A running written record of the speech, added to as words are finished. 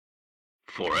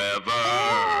Forever.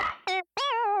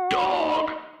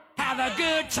 Dog. Have a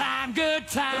good time, good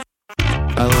time.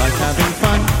 I like having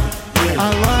fun. I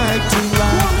like to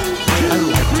laugh. I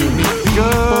like to meet people.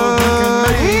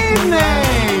 Good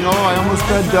evening! Oh, I almost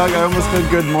said Doug. I almost said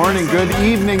good morning. Good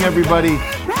evening, everybody.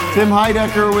 Tim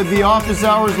Heidecker with the Office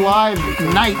Hours Live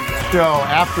night show,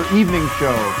 after evening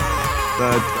show.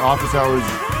 The Office Hours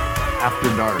After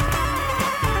Dark.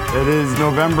 It is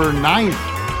November 9th.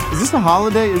 Is this a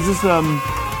holiday? Is this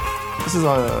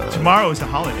Tomorrow is a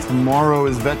holiday. Tomorrow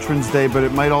is Veterans Day, but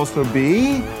it might also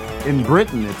be in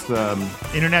Britain. It's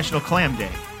International Clam Day.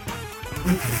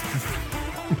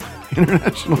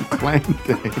 International Clam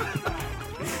Day.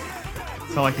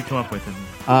 That's all I could come up with.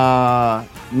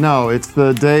 No, it's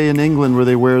the day in England where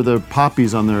they wear the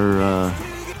poppies on their...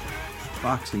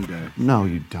 Boxing Day. No,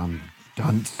 you dumb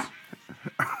dunce.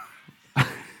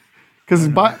 Because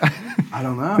I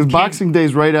don't know. Because Boxing Day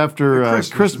is right after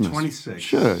Christmas. The 26th.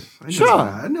 Sure.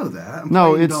 I know that.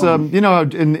 No, it's you know how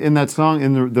in that song,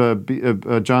 in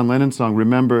the John Lennon song,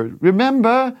 remember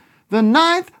the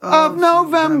 9th of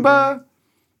November.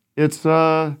 It's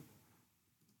I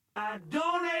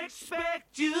don't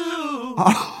expect you.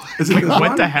 Is it Wait, this what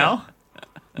one? the hell?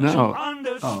 no.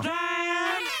 Understand?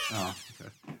 Oh, okay.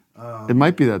 It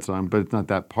might be that song, but it's not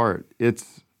that part.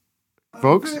 It's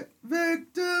folks.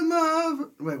 Victim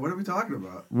of... Wait, what are we talking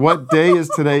about? What day is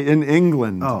today in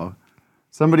England? Oh,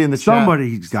 Somebody in the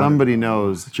Somebody's chat. got Somebody it.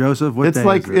 knows. Joseph, what It's day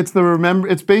like is it? it's the remember.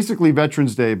 It's basically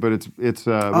Veterans Day, but it's where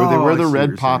they Oh, wear I the see what red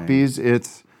you're poppies.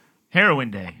 It's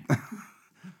Heroin Day.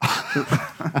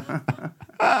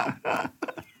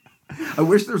 I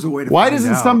wish there was a way to why find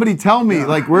doesn't out. somebody tell me?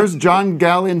 Like, where's John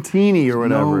Galantini or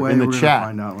whatever No way in the we're gonna chat?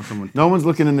 find out when someone... No one's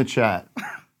looking in the chat.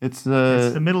 It's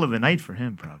It's the middle of the night for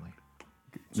him, probably.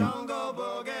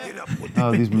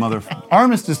 oh, these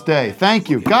Armistice Day. Thank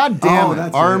you. God damn Oh, it.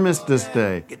 that's it. Armistice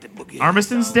Day.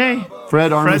 Armistice Day?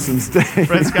 Fred Armistice Day.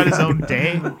 Fred's got his own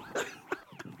day.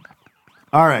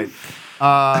 All right.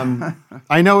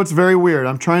 I know it's very weird.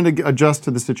 I'm trying to adjust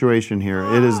to the situation here.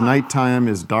 It is nighttime.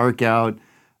 It's dark out.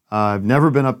 I've never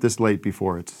been up this late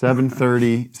before. It's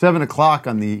 7:30, 7 o'clock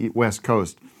on the West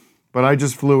Coast. But I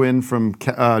just flew in from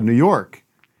New York,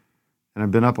 and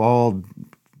I've been up all.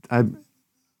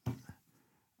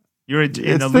 You're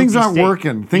in a Things loopy aren't state.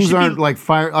 working. You Things should aren't be, like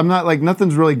fire. I'm not like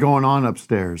nothing's really going on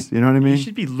upstairs. You know what I mean? You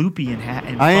should be loopy and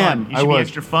fun. I am. You I should be was.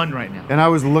 extra fun right now. And I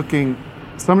was looking.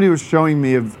 Somebody was showing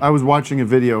me. I was watching a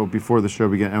video before the show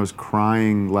began. And I was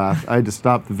crying, laugh. I had to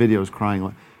stop the video. I was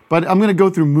crying. But I'm going to go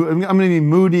through. I'm going to be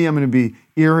moody. I'm going to be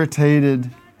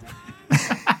irritated.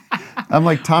 I'm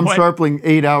like Tom What? Sharpling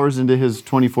 8 hours into his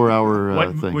 24-hour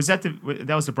What thing. was that?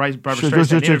 That was the Barbara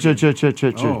Streisand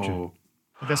interview.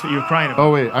 Oh, That's what you were crying about.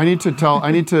 Oh wait, I need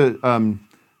to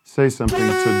say something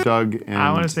to Doug and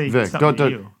I want to say Vic. something to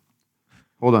you.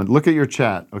 Hold on. Look at your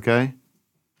chat, okay?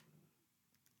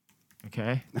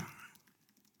 Okay.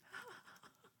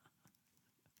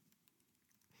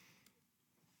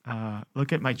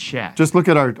 Look at my chat. Just look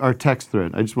at our text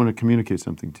thread. I just want to communicate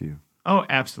something to you. Oh,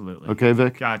 absolutely. Okay,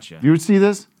 Vic? Gotcha. You would see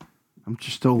this? I'm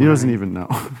just still He doesn't learning. even know.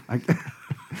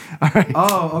 All right.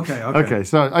 Oh, okay. Okay,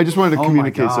 so I just wanted to Oh my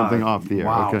communicate God. something off the air.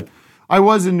 Wow. Okay. I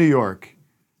was in New York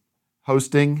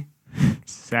hosting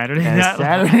Saturday night.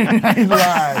 Saturday Night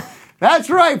Live. That's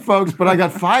right, folks, but I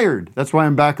got fired. That's why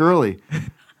I'm back early.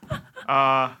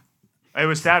 It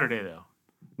was Saturday though.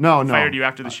 No. Fired you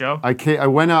after the show. I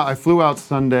went out. I flew out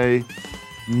Sunday,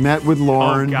 met with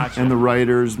Lauren gotcha. and the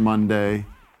writers Monday.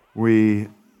 They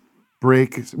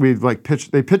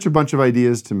pitch a bunch of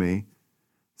ideas to me.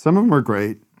 Some of them were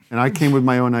great, and I came with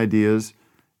my own ideas,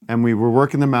 and we were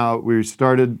working them out. We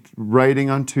started writing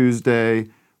on Tuesday.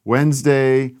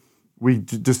 Wednesday, we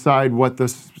decide what the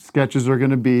sketches are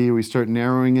going to be. We start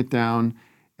narrowing it down,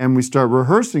 and we start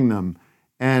rehearsing them.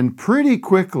 And pretty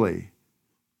quickly,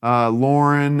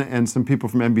 Lauren and some people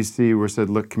from NBC said,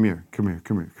 look, come here.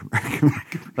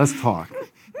 Let's talk.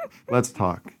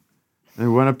 And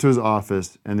we went up to his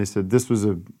office, and they said,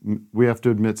 we have to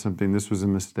admit something, this was a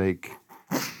mistake.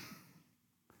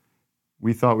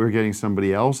 We thought we were getting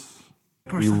somebody else.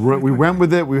 We went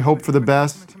with it, we hoped for the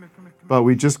best, but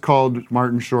we just called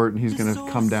Martin Short, and he's going to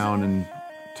come down and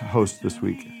to host this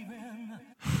week.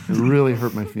 It really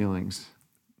hurt my feelings.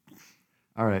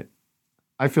 All right.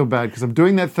 I feel bad because I'm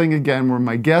doing that thing again where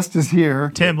my guest is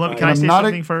here. Tim, can I say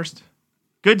something first?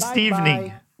 Good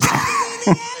evening.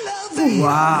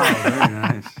 Wow, very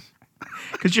nice.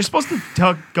 Because you're supposed to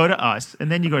go to us,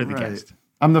 and then you go to the guest.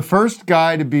 I'm the first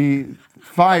guy to be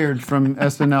fired from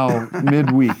SNL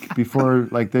midweek before,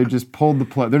 they just pulled the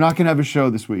plug. They're not going to have a show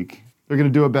this week. They're going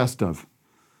to do a best of.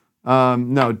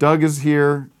 No, Doug is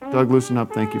here. Doug, loosen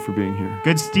up. Thank you for being here.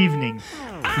 Good Stevening.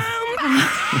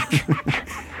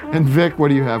 And Vic, what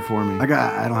do you have for me? I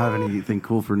don't have anything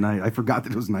cool for night. I forgot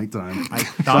that it was nighttime. I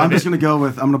So thought I'm of just it.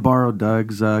 I'm gonna borrow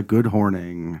Doug's good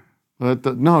horning.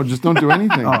 No, just don't do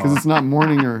anything because it's not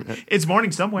morning or. It's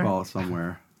morning somewhere. Oh,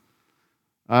 somewhere.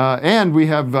 And we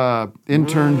have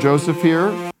intern Joseph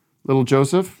here. Little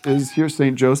Joseph is here.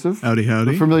 Saint Joseph. Howdy,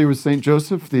 howdy. We're familiar with Saint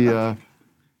Joseph, the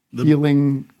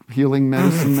healing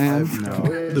medicine man.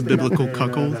 The biblical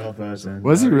cuckold.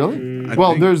 Was he really?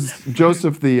 Well, there's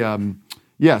Joseph, the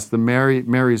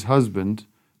Mary's husband,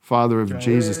 father of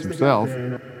Jesus himself,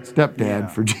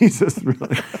 stepdad for Jesus,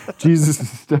 really. Jesus'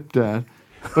 stepdad.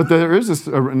 But there is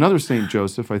another Saint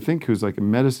Joseph, I think, who's like a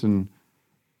medicine,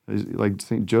 like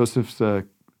Saint Joseph's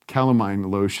calamine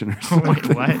lotion or something. Wait,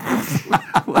 what?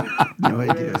 No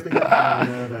idea.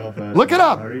 Look it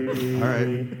up. All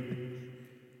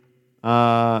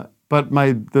right. But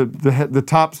the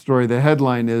top story, the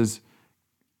headline is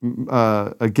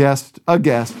the guest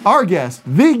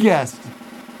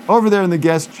over there in the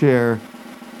guest chair.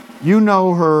 You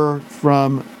know her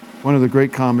from one of the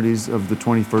great comedies of the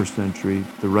 21st century,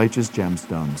 The Righteous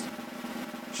Gemstones.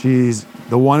 She's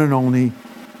the one and only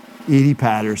Edi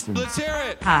Patterson. Let's hear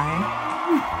it.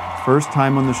 Hi. First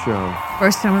time on the show.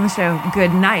 First time on the show.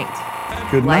 Good night.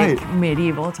 Good Like night.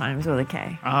 medieval times with a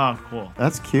K. Oh, cool.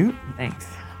 That's cute. Thanks.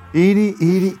 Edie.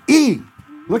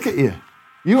 Look at you.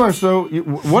 You are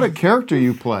what a character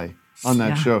you play on that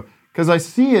Yeah. show. Because I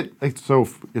see it, it's so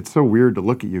weird to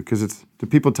look at you. Because do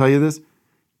people tell you this?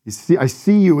 I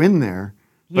see you in there.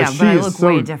 Yeah, she but I is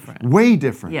look way different. Way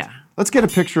different. Yeah. Let's get a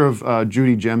picture of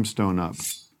Judy Gemstone up.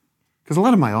 Because a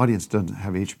lot of my audience doesn't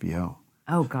have HBO.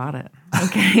 Oh, got it.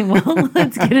 Okay, well,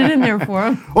 let's get it in there for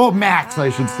him. Oh, Max, I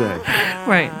should say.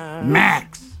 Right.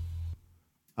 Max.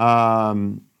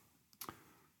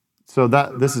 So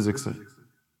this is exciting.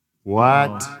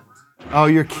 What? Oh,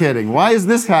 you're kidding. Why is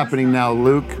this happening now,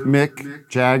 Luke, Mick,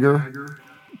 Jagger?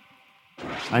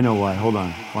 I know why. Hold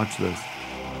on. Watch this.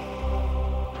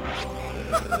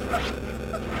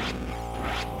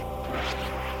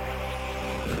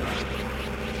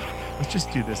 Let's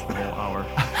just do this the whole hour.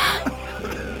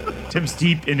 Tim's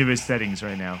deep into his settings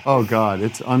right now. Oh, God.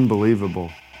 It's unbelievable.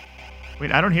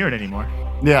 Wait, I don't hear it anymore.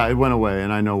 Yeah, it went away,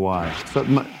 and I know why. So,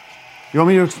 you want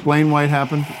me to explain why it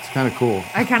happened? It's kind of cool.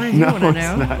 I kind of do want to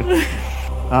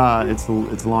know.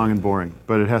 It's long and boring,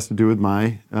 but it has to do with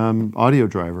my audio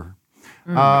driver.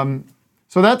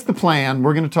 So that's the plan.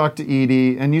 We're going to talk to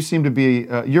Edi, and you seem to be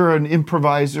you're an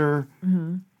improviser.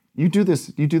 Mm-hmm. You do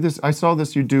this. I saw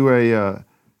this. You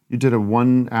did a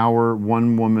 1 hour,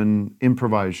 one woman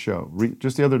improvised show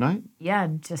just the other night. Yeah,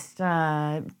 just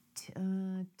Tuesday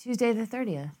the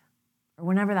 30th, or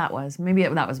whenever that was. Maybe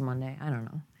that was Monday. I don't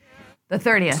know. The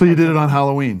 30th. So you did it on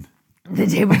Halloween. The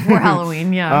day before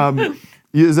Halloween. Yeah.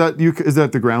 Is that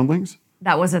the Groundlings?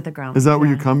 That was at the ground. Is that where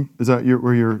you come? Is that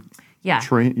where you're Yeah.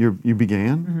 trained? You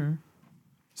began? Mm-hmm.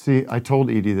 See, I told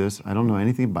Edi this. I don't know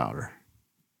anything about her.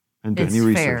 And did It's any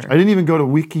research. fair. I didn't even go to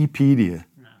Wikipedia.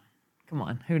 Come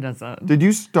on, who does that? Did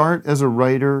you start as a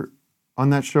writer on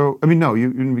that show? I mean, no, you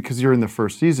because you're in the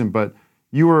first season, but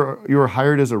you were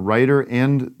hired as a writer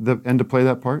and to play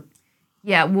that part.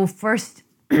 Yeah. Well, first,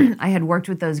 I had worked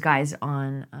with those guys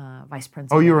on Vice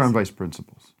Principals. Oh, you were on Vice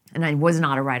Principals. And I was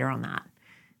not a writer on that.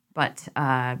 But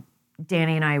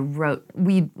Danny and I wrote,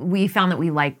 we found that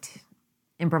we liked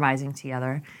improvising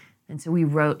together. And so we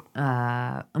wrote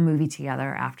a movie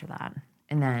together after that.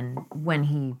 And then when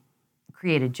he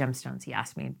created Gemstones, he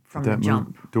asked me from the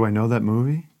jump. Do I know that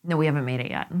movie? No, we haven't made it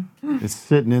yet. It's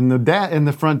sitting in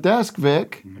the front desk,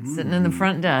 Vic. It's sitting in the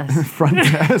front desk. Front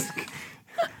desk.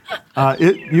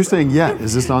 You're saying yet?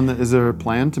 Is there a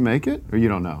plan to make it, or you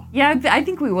don't know? Yeah, I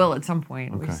think we will at some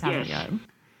point. We Okay. just haven't yet.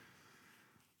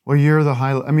 Well, you're the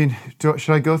highlight. I mean,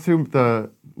 should I go through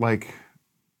the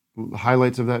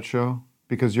highlights of that show?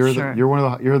 Because you're Sure.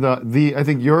 I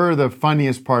think you're the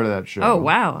funniest part of that show. Oh,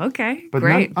 wow. Okay. But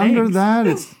great. under thanks. that,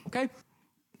 it's Okay.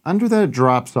 under that it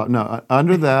drops off. No,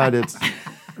 under that it's.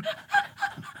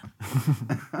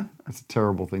 That's a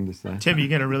terrible thing to say. Tim, you're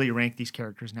going to really rank these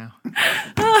characters now.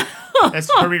 That's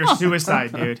career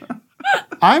suicide, dude.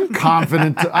 I'm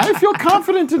confident. I feel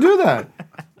confident to do that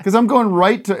because I'm going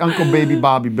right to Uncle Baby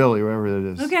Bobby Billy, wherever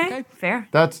it is. Okay. Fair.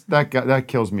 That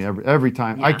kills me every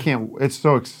time. I Yeah. can't. It's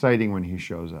so exciting when he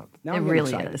shows up. Now It I'm getting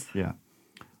really excited. is. Yeah.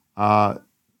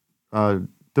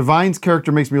 Divine's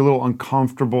character makes me a little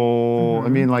uncomfortable. I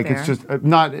mean, like it's fair. just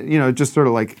not. Just sort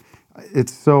of like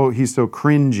he's so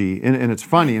cringy and it's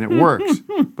funny and it works.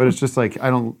 But it's just like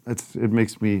it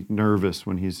makes me nervous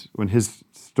when his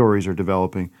stories are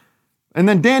developing. And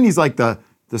then Danny's like the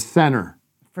center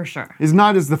for sure. It's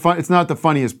not the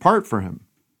funniest part for him.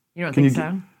 You don't Can think you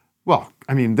so? Well,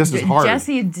 I mean, this is hard.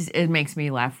 Jesse, it makes me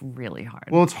laugh really hard.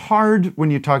 Well, it's hard when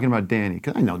you're talking about Danny,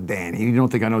 because I know Danny. You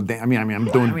don't think I know Danny? I mean, I'm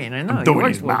doing. I know. I'm doing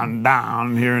his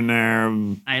down here and there.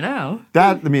 I know.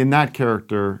 That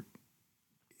character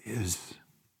is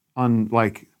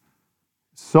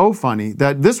so funny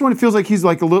that this one feels like he's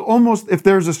like a little, almost, if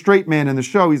there's a straight man in the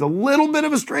show, he's a little bit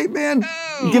of a straight man.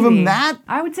 You give him that?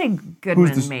 I would say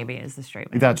Goodman maybe is the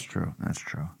straight man. That's true.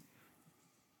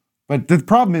 But the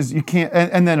problem is you can't,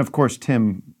 and then of course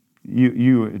Tim,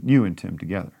 you and Tim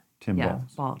together. Tim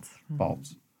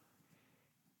Baltz.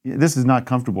 Yeah, this is not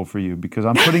comfortable for you because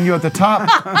I'm putting you at the top.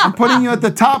 I'm putting you at the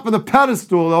top of the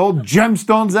pedestal, the old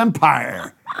Gemstones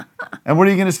Empire. And what are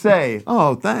you going to say?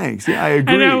 Oh, thanks. Yeah, I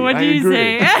agree. I know. What do you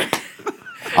say?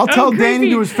 I'll tell Danny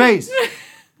to his face.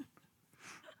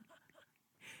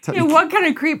 Yeah, what kind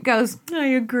of creep goes, I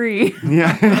agree.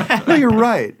 Yeah, no, you're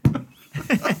right.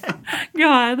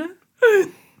 God.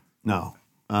 No.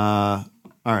 All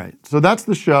right. So that's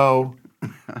the show.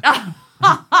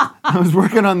 I was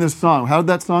working on this song. How did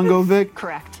that song go, Vic?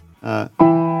 Correct. Now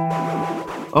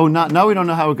we don't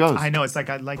know how it goes. I know. It's like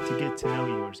I'd like to get to know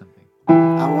you or something.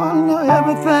 I want to know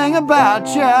everything about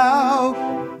you.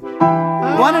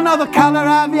 Want to know the color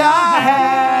of your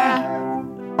hair.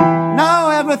 Know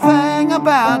everything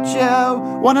about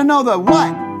you. Want to know the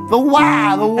what, the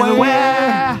why, the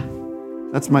where.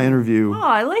 That's my interview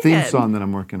theme song that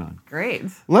I'm working on. Great.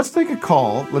 Let's take a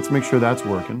call. Let's make sure that's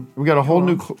working. We got a whole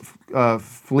new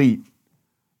fleet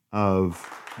of...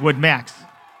 Wood Max.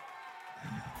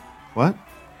 What?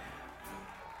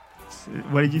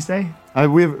 What did you say?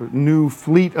 We have a new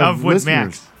fleet of Wood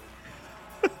listeners.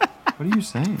 Max. What are you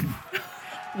saying?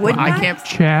 Wood Max? I can't.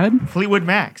 Chad? Fleetwood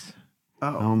Max.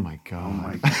 Oh my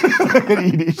God.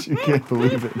 Edie, you can't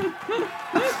believe it.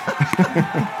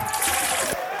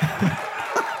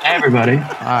 Hey, everybody.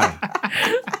 Hi.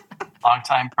 Long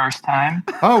time, first time.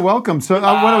 Oh, welcome. So what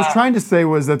I was trying to say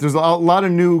was that there's a lot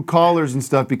of new callers and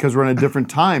stuff because we're on a different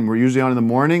time. We're usually on in the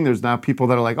morning. There's now people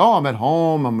that are like, oh, I'm at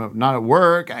home. I'm not at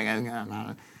work.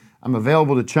 I'm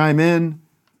available to chime in.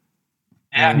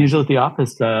 Yeah, I'm usually at the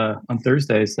office on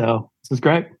Thursday, so this is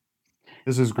great.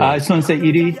 This is great. I just want to say,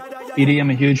 Edie, I'm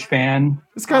a huge fan.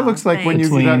 This guy looks like when you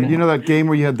know that game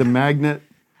where you had the magnet,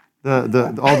 you had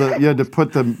to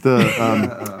put the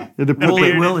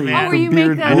Woolly Willy. Oh, where you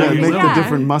beard, make that? make the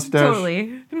different mustache.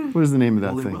 Totally. What is the name of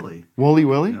that Woolly thing? Willy. Woolly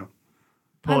Willy? Yeah.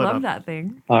 I love that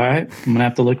thing. All right, I'm gonna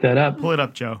have to look that up. Pull it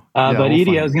up, Joe. But we'll Edie,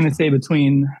 find I was gonna say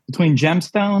between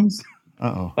Gemstones,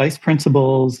 Vice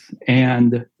Principals,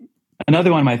 and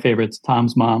another one of my favorites,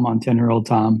 Tom's Mom on 10-Year-Old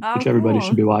Tom, which everybody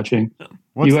should be watching.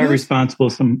 What's you are this? responsible.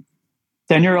 Some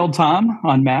 10-Year-Old Tom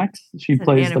on Max. She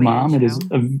plays the mom. It is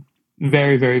a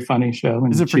very, very funny show,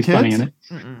 and Is it for she's funny kids?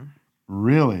 in it.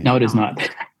 Really? No, it is not.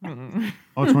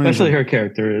 Oh, it's one of Especially these- her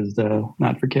character is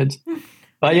not for kids.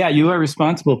 But yeah, you are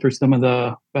responsible for some of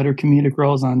the better comedic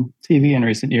roles on TV in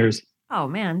recent years. Oh,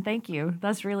 man. Thank you.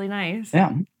 That's really nice.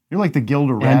 Yeah. You're like the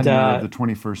Gilda And, Radner of the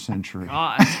 21st century.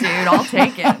 Gosh, dude, I'll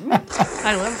take it.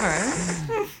 I love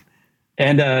her.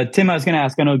 And Tim, I was going to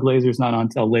ask, I know Glazer's not on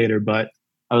till later, but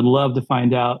I would love to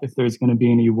find out if there's going to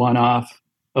be any one-off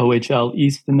OHL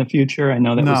East in the future. I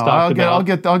know that was talked about.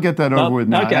 I'll get that over with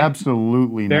now. okay.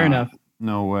 Absolutely Fair not. enough.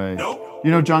 No way. You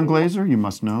know Jon Glaser? You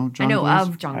must know Jon I know Glaser?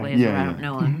 of Jon Glaser. I don't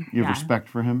know him. You have respect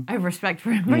for him? I have respect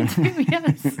for him. I do,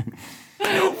 yes.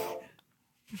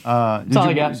 That's all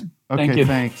I got. Okay, Thank you.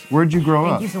 thanks. Where'd you grow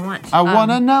up? Thank you so much. I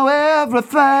want to know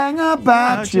everything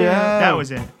about you. That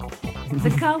was it. The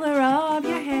color of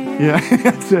your hair. Yeah,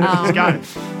 that's it. Got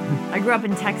it. I grew up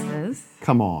in Texas,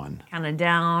 Come on. kind of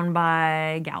down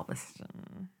by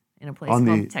Galveston, in a place On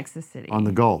called the- Texas City. On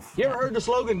the Gulf. You ever heard the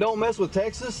slogan, don't mess with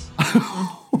Texas?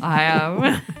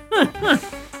 I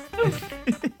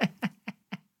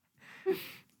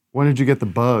When did you get the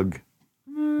bug?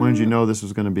 When did you know this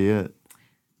was going to be it?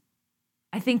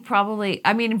 I think probably,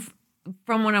 I mean,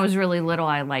 from when I was really little,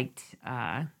 I liked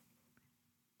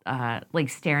like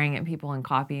staring at people and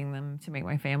copying them to make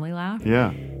my family laugh.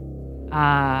 Yeah.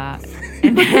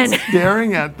 And then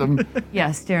Staring at them.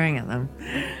 yeah, staring at them.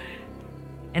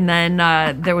 And then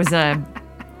there was a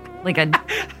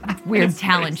weird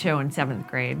talent show in 7th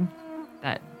grade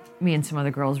that me and some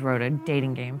other girls wrote a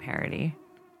dating game parody.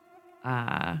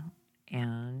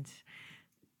 And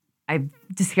I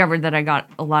discovered that I got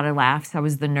a lot of laughs. I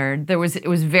was the nerd. It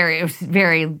was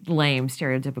very lame,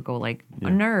 stereotypical, like a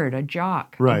nerd, a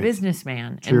jock, Right. a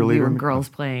businessman. And we were Cheerleader. girls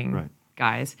playing Right.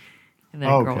 guys. And then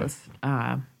Oh, a girl okay. was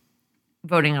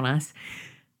voting on us.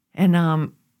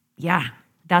 And yeah,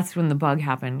 that's when the bug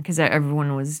happened because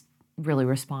everyone was really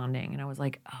responding. And I was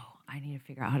like, oh, I need to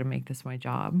figure out how to make this my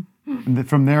job. And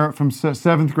from there, from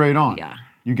seventh grade on, Yeah.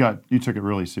 you took it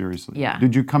really seriously. Yeah.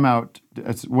 Did you come out?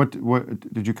 What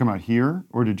did you come out here,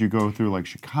 or did you go through like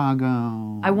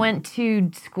Chicago? I went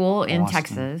to school in Austin.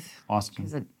 Texas.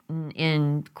 Austin.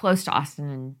 In close to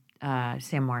Austin and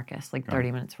San Marcos, like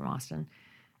 30 minutes from Austin.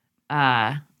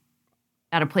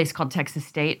 At a place called Texas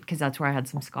State, because that's where I had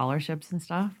some scholarships and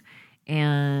stuff.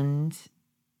 And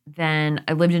then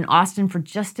I lived in Austin for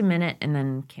just a minute and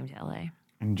then came to LA.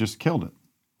 And just killed it.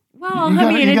 Well,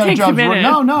 it takes a minute.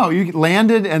 No, you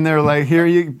landed and they're like, here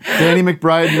you, Danny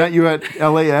McBride met you at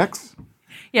LAX.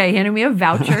 Yeah, he handed me a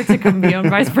voucher to come be on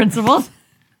vice principal.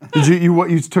 Did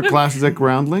you took classes at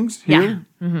Groundlings here? Yeah.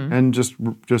 Mm-hmm. And just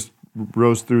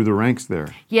rose through the ranks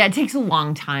there. Yeah, it takes a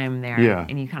long time there. Yeah.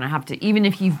 And you kind of have to, even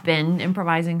if you've been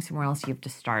improvising somewhere else, you have to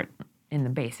start in the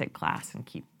basic class and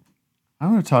keep. I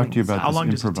want to talk to you about How this long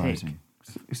does it improvising.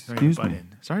 take? Excuse me.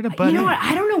 Sorry to butt in. You know what?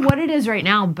 I don't know what it is right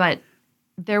now, but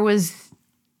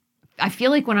I feel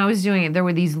like when I was doing it, there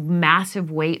were these massive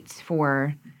waits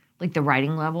for like the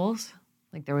writing levels.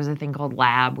 Like there was a thing called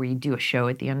lab where you do a show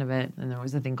at the end of it. And there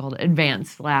was a thing called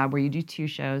advanced lab where you do 2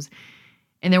 shows.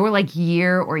 And there were like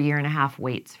year or year and a half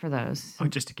waits for those. Oh,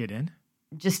 just to get in?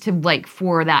 Just to like,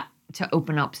 for that to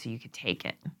open up so you could take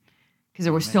it. Because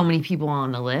there were so many people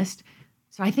on the list.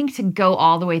 So I think to go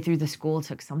all the way through the school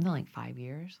took something like 5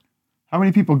 years. How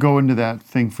many people go into that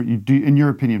thing for you? In your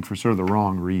opinion, for sort of the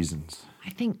wrong reasons? I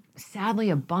think sadly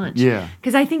a bunch. Yeah.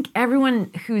 Because I think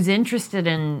everyone who's interested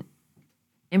in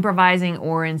improvising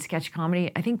or in sketch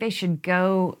comedy, I think they should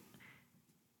go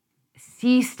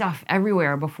see stuff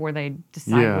everywhere before they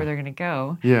decide where they're going to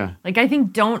go. Yeah. Like I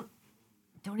think don't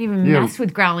even mess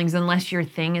with Groundlings unless your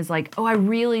thing is like, oh, I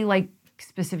really like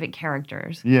specific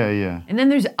characters. Yeah. And then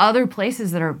there's other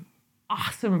places that are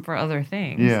awesome for other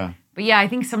things. Yeah. But yeah, I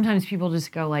think sometimes people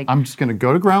just go like, I'm just going to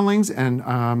go to Groundlings and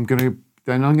I'm going to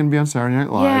be on Saturday Night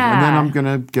Live. Yeah. And then I'm going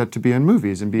to get to be in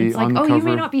movies and be it's on like, the oh, cover. you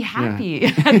may not be happy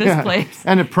at this place.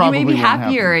 And it probably you may be won't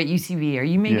happier happen. at UCB, or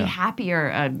you may be Yeah. happier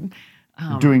at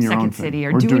doing your Second own City,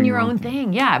 thing. or doing your own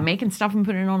thing. Yeah, making stuff and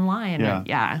putting it online.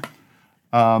 Yeah.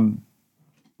 Yeah.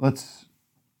 Let's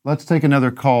take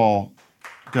another call,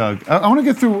 Doug. I want to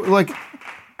get through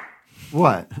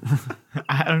what?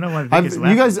 I don't know what I think is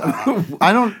You guys,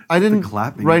 I didn't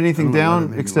clapping. write I anything don't know why that down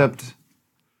made me except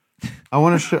I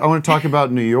want to talk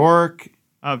about New York.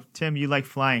 Tim, you like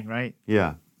flying, right?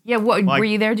 Yeah. Yeah, were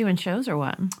you there doing shows or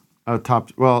what?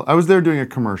 I was there doing a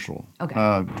commercial.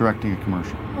 Okay. Directing a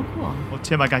commercial. Oh, cool. Well,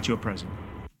 Tim, I got you a present.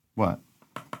 What?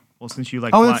 Well, since you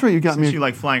like that's right, you got me since a- you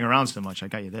like flying around so much, I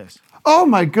got you this. Oh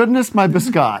my goodness, my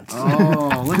biscottes.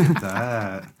 Oh, look at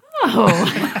that. Oh,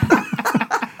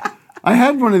 I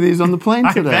had one of these on the plane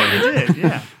I today. bet you did,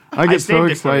 yeah. I get so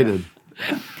saved it for you.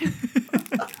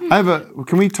 excited.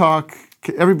 Can we talk?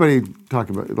 Everybody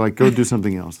talk about go do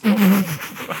something else. I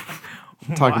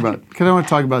want to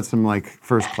talk about some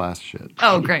first class shit.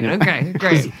 oh, great. Okay,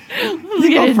 great. Let's You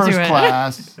get go into first it.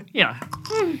 class. Yeah.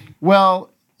 Well,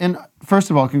 and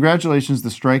first of all, congratulations, the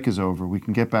strike is over. We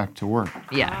can get back to work.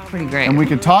 Yeah, pretty great. And we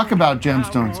can talk about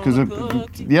gemstones because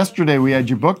yesterday we had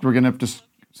you booked. We're going to have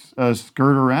to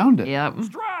skirt around it. Yep.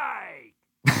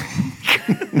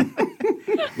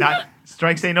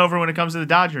 Strikes ain't over when it comes to the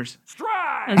Dodgers.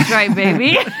 That's right,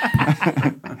 baby.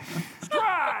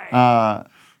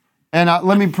 And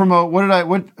let me promote.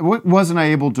 What wasn't I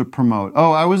able to promote?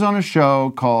 Oh, I was on a show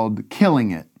called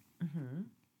Killing It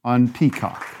on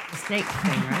Peacock. The snake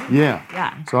thing, right? Yeah.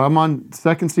 Yeah. So I'm on the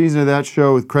second season of that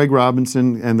show with Craig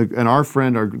Robinson and our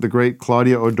friend, the great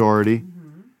Claudia O'Doherty.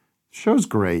 Show's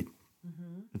great.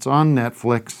 It's on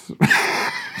Netflix.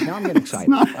 Now I'm getting excited.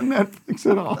 Not on Netflix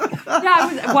at all.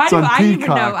 Yeah, why It's do on I even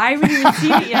Peacock. know? I haven't even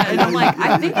seen it yet. And I'm like,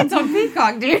 I think it's on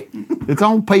Peacock, dude. It's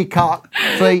on Peacock.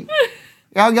 See,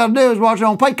 all you gotta do is watch it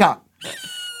on Peacock.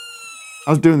 I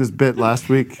was doing this bit last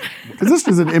week because this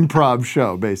is an improv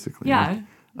show, basically. Yeah.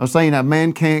 I was saying a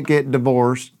man can't get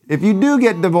divorced. If you do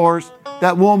get divorced,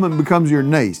 that woman becomes your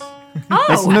niece. Oh.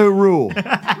 That's the new rule.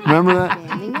 Remember that?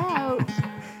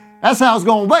 That's how it's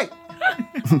gonna be.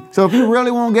 So if you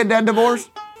really want to get that divorce,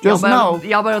 just know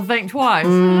Y'all better think twice.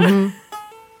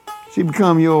 she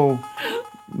become your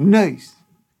niece.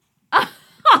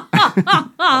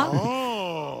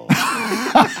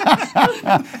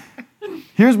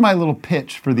 Here's my little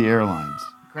pitch for the airlines.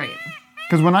 Great.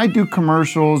 Because when I do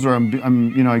commercials or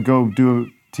I go do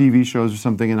TV shows or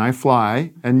something and I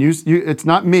fly, and it's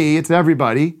not me, it's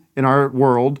everybody in our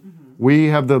world. We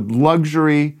have the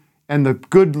luxury and the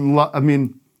good,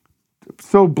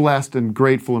 so blessed and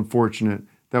grateful and fortunate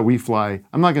that we fly.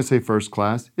 I'm not going to say first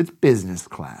class, it's business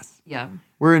class. Yeah.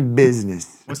 We're in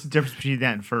business. What's the difference between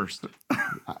that and first?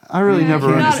 I really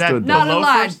never understood Not below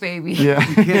alive, first? baby. Yeah.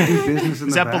 You can't do business in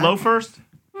Is the that back? below first?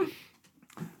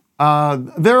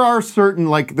 There are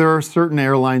certain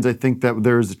airlines I think that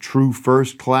there's a true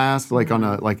first class, like on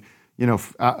a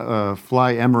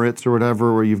fly Emirates or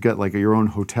whatever, where you've got like your own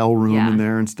hotel room Yeah. in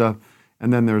there and stuff,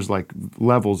 and then there's like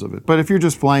levels of it. But if you're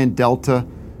just flying Delta,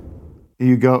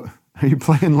 you go. Are you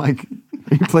playing like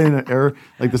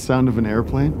the sound of an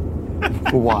airplane?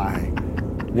 Why?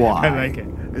 I like it.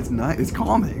 It's nice. It's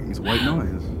calming. It's white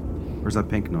noise. Or is that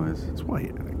pink noise? It's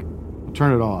white, I think. I'll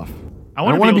turn it off. I I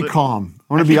want want to to be calm.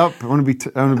 I want to be up. I want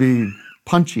to be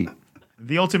punchy.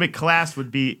 The ultimate class would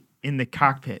be in the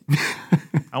cockpit.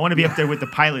 I want to be up there with the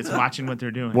pilots watching what they're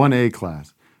doing. 1A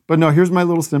class. But no, here's my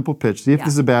little simple pitch. See if this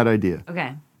is a bad idea.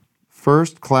 Okay.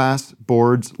 First class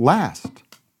boards last.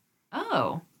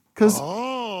 Oh. Because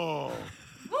Oh.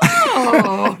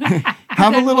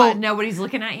 have a Then little what? Nobody's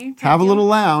looking at you. have a little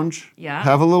lounge. Yeah.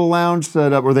 Have a little lounge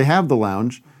set up, or they have the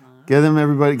lounge. Get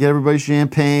everybody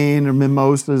champagne or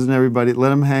mimosas and everybody. Let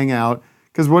them hang out.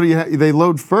 Because what do you? They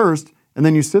load first, and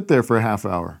then you sit there for a half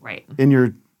hour. Right. In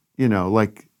your,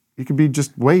 like you could be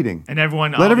just waiting. And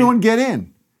everyone, Let everyone get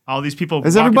in. all these people.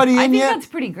 Is walking- everybody I in think yet? that's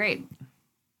pretty great.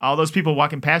 All those people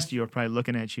walking past you are probably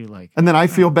looking at you like. And then I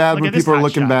feel bad Look when at this people are hot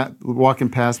looking shot. walking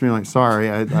past me like, sorry,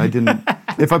 I didn't.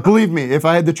 Believe me, if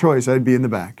I had the choice, I'd be in the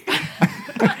back.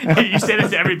 You say that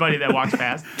to everybody that walks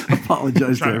past.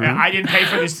 Apologize to everyone. I didn't pay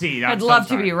for the seat. I'd love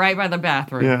to be right by the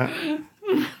bathroom. Yeah.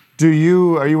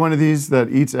 Are you one of these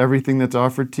that eats everything that's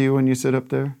offered to you when you sit up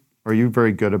there? Or are you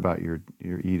very good about your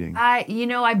eating? I've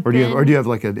Or do been. you have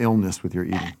like an illness with your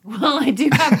eating? Well, I do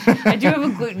have a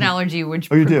gluten allergy,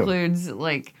 which you do? precludes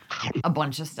like a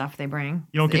bunch of stuff they bring.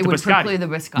 You don't get it the would biscotti. preclude the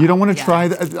biscotti. You don't want to Yeah. try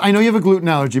that? I know you have a gluten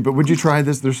allergy, but would you try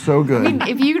this? They're so good. I mean,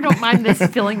 if you don't mind this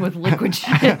filling with liquid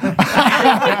shit.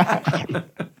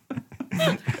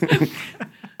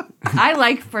 I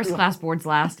like first class boards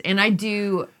last, and I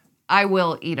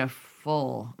will eat a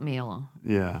full meal.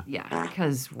 Yeah. Yeah,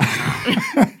 because why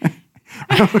not?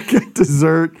 I'll get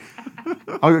dessert.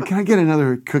 Can I get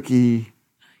another cookie?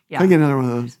 Yeah. Can I get another one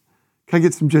of those? Can I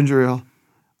get some ginger ale?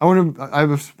 I have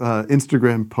an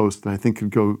Instagram post that I think could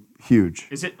go huge.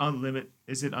 Is it unlimited?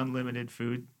 Is it unlimited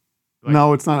food?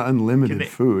 No, it's not unlimited they-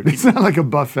 food. It's not like a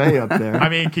buffet up there. I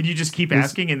mean, can you just keep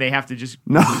asking and they have to just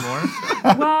No. do more?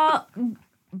 Well,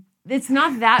 it's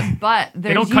not that, but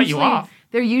They don't cut you off.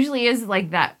 There usually is like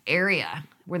that area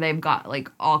where they've got like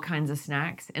all kinds of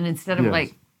snacks, and instead of Yes.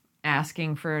 like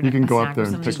asking for You can a go snack up there or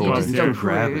and something, pick you away. just You go can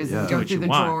grab it, cruise yeah. and Do go what through you the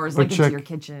want. drawers But like check- into your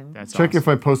kitchen. That's Check awesome. if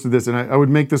I posted this, and I would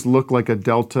make this look like a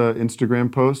Delta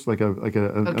Instagram post, like a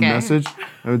Okay. message.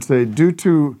 I would say, due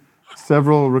to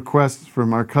several requests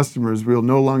from our customers, we'll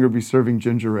no longer be serving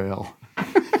ginger ale.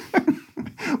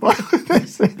 Why would they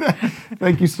say that?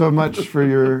 Thank you so much for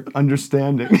your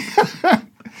understanding.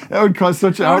 That would cause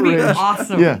such That would be outrage.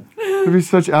 awesome. Yeah, it would be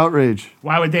such outrage.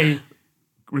 Why would they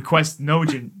request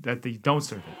that they don't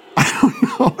serve it?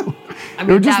 I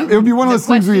would just- it would be one of the those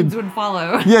things where questions you'd- would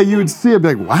follow. Yeah, you would see it,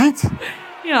 be like, what?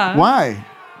 Yeah. Why?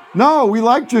 No, we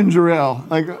like ginger ale.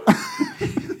 Like,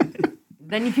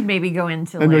 Then you could maybe go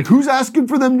into and like, like, who's asking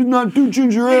for them to not do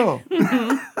ginger ale?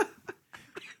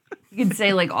 you could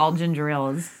say like all ginger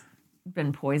ale has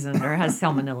been poisoned or has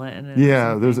salmonella in it. or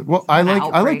Yeah, something. there's. Well, I like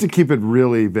outbreak. to keep it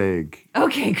really vague.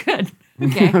 Okay, good.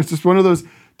 Okay. It's just one of those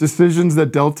decisions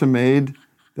that Delta made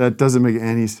that doesn't make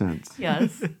any sense.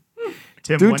 Yes.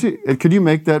 Tim, Could you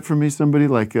make that for me? Somebody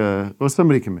like, well,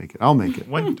 somebody can make it. I'll make it.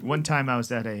 one time I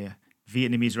was at a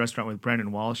Vietnamese restaurant with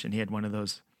Brendan Walsh, and he had one of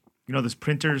those, those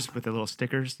printers with the little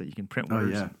stickers that you can print Oh,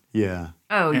 words. yeah. Yeah.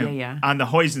 Oh, And yeah. On the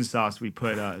hoisin sauce, we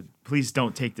put, please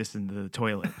don't take this into the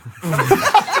toilet.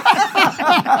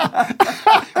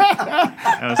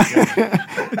 That was good.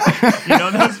 You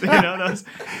know those?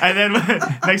 And then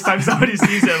next time somebody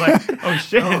sees it, like, oh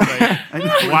shit,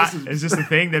 what? Is this a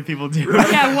thing that people do?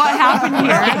 Yeah, what happened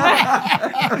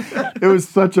here? It was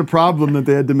such a problem that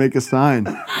they had to make a sign.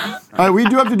 All right, we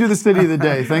do have to do the city of the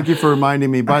day. Thank you for reminding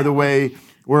me. By the way,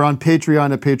 we're on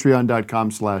Patreon at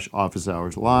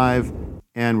patreon.com/officeHoursLive,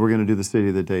 and we're going to do the city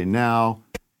of the day now.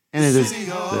 And it is this.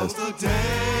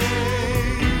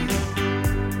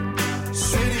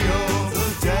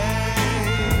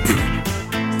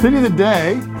 City of the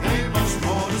Day.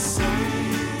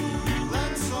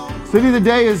 City of the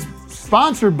Day is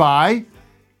sponsored by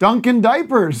Dunkin'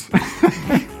 Diapers.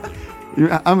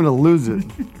 I'm going to lose it.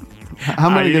 How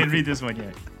many You didn't read this one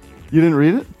yet. You didn't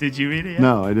read it? Did you read it yet?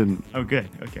 No, I didn't. Oh, good.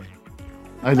 Okay.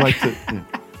 I'd like to. Yeah.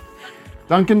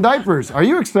 Dunkin' Diapers. Are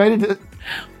you excited?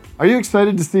 Are you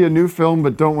excited to see a new film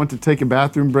but don't want to take a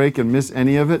bathroom break and miss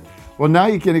any of it? Well, now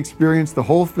you can experience the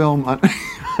whole film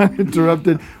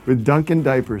uninterrupted with Dunkin'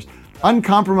 Diapers.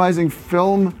 Uncompromising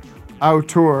film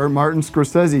auteur Martin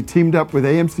Scorsese teamed up with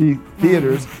AMC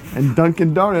Theaters and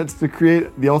Dunkin' Donuts to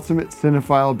create the ultimate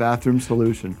cinephile bathroom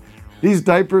solution. These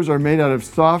diapers are made out of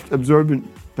soft, absorbent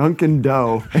Dunkin'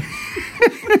 dough.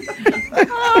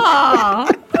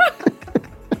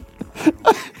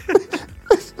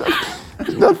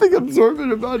 There's nothing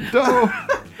absorbent about dough.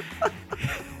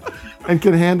 And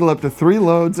can handle up to 3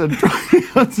 loads and 20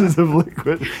 ounces of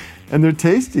liquid. And they're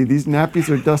tasty. These nappies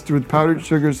are dusted with powdered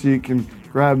sugar so you can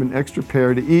grab an extra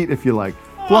pair to eat if you like.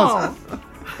 Plus,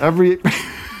 every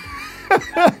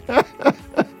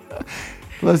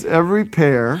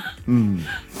pair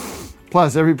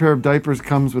of diapers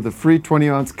comes with a free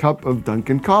 20-ounce cup of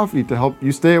Dunkin' coffee to help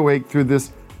you stay awake through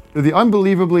the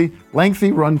unbelievably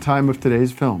lengthy runtime of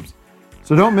today's films.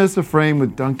 So don't miss a frame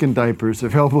with Dunkin' Diapers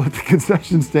available at the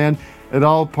concession stand at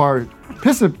all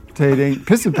participating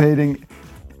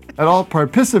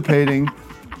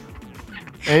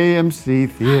AMC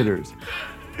Theaters.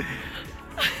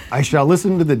 I shall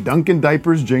listen to the Dunkin'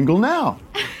 Diapers jingle now.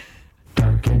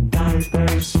 Dunkin'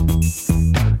 Diapers.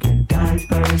 Dunkin'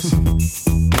 Diapers.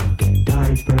 Dunkin'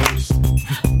 Diapers.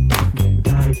 Dunkin'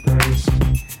 Diapers.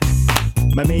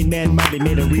 My main man Marty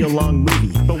made a real long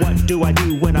movie, but what do I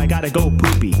do when I gotta go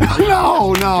poopy?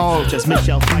 No. Just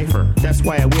Michelle Pfeiffer. That's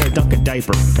why I wear a Dunkin'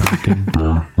 diaper. Dunkin'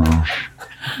 diaper.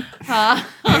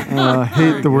 I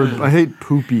hate the word. I hate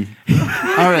poopy.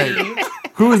 All right.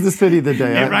 Who is the city of the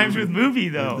day? It rhymes with movie,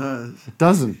 though. It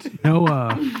doesn't. No,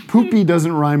 Poopy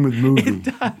doesn't rhyme with movie.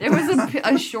 There was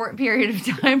a short period of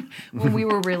time when we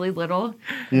were really little.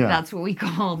 Yeah. That's what we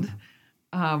called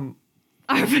our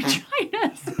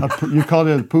vaginas. You called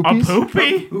it A poopies?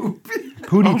 poopy?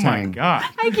 Pootie Oh my tang. god.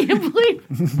 I can't believe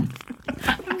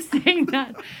I'm saying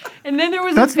that. And then there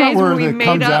was That's a phase not where where we it made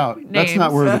comes up out. names. That's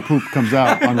not where the poop comes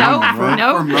out on No, women, right?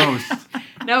 no. For most.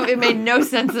 No, it made no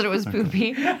sense that it was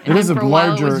poopy. And It is then a for a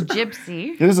while it was larger-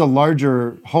 gypsy. It is a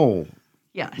larger hole.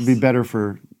 Yes. It'd be better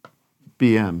for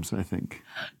BMs, I think.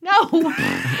 No,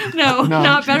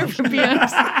 not better for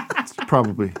BMs.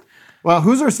 Probably. Well,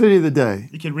 who's our city of the day?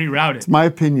 You can reroute it. My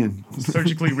opinion.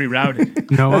 Surgically reroute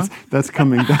it. Noah. That's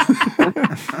coming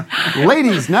down.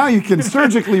 Ladies, now you can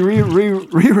surgically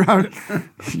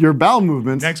reroute your bowel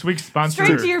movements. Next week's sponsor.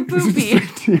 Straight to your poopy.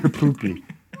 Straight to your poopy.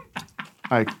 All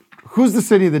right. Who's the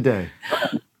city of the day?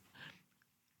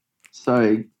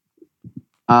 So,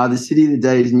 the city of the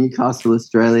day is Newcastle,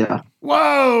 Australia.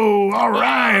 Whoa! All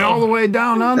right. All the way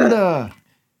down under.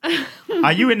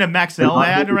 Are you in the Maxell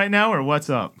ad right now, or what's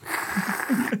up?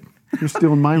 You're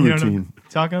stealing my You don't know routine. what I'm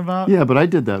talking about? Yeah, but I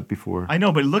did that before. I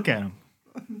know, but look at him.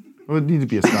 It would need to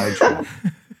be a sideshow.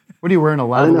 What are you wearing, a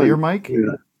I don't know. lavalier mic? Yeah.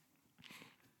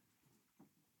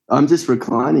 I'm just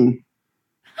reclining.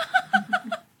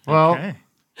 Well, Okay.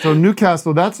 so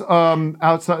Newcastle, that's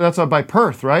outside. That's up by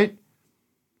Perth, right?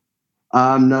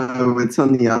 No, it's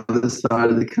on the other side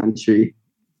of the country.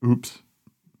 Oops.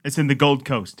 It's in the Gold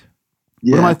Coast.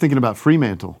 Yeah. What am I thinking about?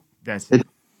 Fremantle. That's It-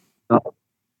 All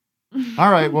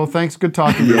right. Well, thanks. Good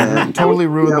talking to Yeah. you. Totally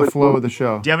ruined Yeah, the flow of the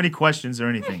show. Do you have any questions or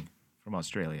anything from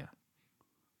Australia?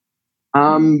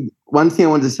 One thing I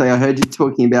wanted to say, I heard you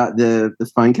talking about the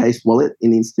phone case wallet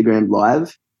in Instagram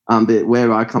Live. But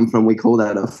where I come from, we call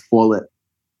that a wallet.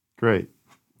 Great.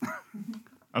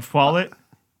 A wallet?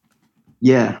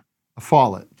 Yeah, A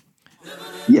fallet.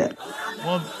 yeah.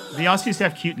 Well, the Aussies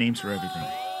have cute names for everything.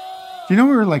 Do you know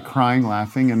we were like crying,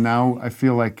 laughing, and now I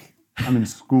feel like I'm in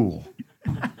school.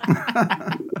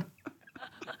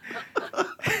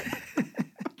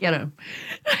 Get him.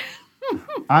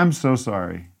 I'm so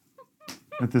sorry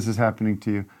that this is happening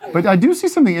to you. But I do see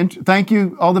something. Thank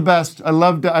you. All the best. I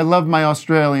love my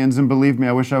Australians, and believe me,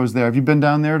 I wish I was there. Have you been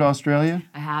down there to Australia?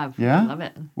 I have. Yeah? I love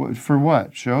it. For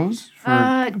what? Shows?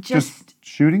 For Just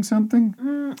shooting something?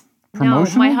 no.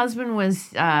 Promotional? My husband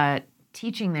was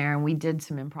teaching there, and we did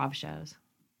some improv shows.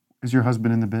 Is your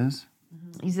husband in the biz?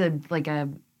 He's a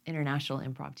international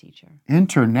improv teacher.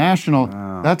 International.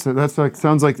 That's like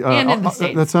sounds like And in the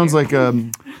States, that sounds too.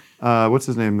 like what's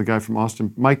his name? The guy from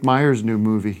Austin, Mike Myers' new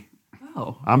movie.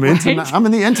 Oh, I'm in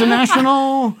the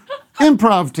international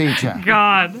improv teacher.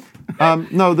 God.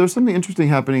 No, there's something interesting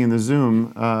happening in the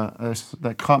Zoom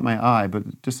that caught my eye, but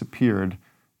it disappeared.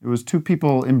 It was two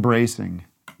people embracing.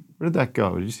 Where did that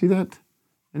go? Did you see that?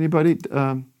 Anybody?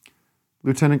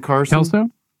 Lieutenant Carson? Kelso?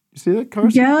 You see that,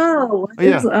 Carson? Yo,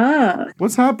 what's yeah. up?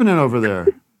 What's happening over there?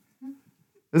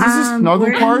 Is this a snuggle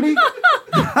we're- party?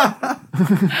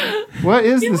 What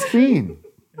is the scene?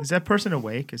 Is that person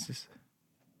awake? Is this?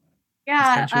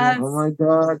 Yeah. Oh my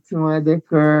God, to my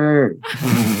dicker.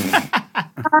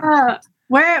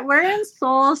 We're in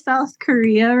Seoul, South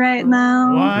Korea right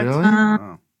now. What?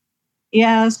 Really?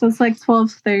 Yeah, so it's like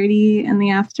 12:30 in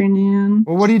the afternoon.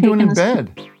 Well, what are you doing in Taking a-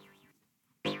 bed?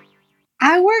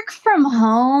 I work from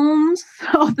home,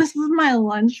 so this is my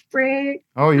lunch break.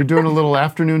 Oh, you're doing a little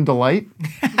afternoon delight?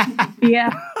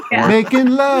 Yeah. Making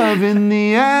love in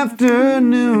the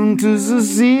afternoon to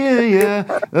Cecilia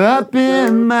up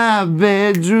in my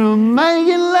bedroom.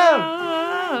 Making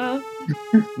love.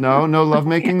 No love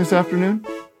making this afternoon?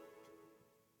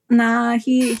 Nah,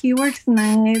 he works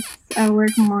nights. I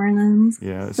work mornings.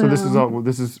 Yeah, so this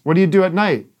is what do you do at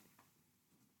night?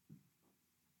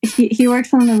 He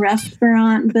works in the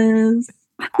restaurant biz.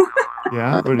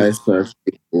 Yeah. I'm a 5-star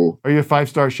people. Are you a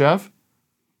 5-star chef?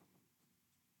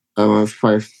 I'm a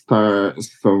 5-star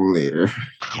sommelier.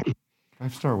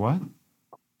 5-star what?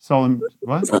 Solemn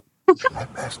what?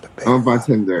 I'm a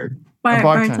bartender. A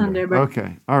bartender.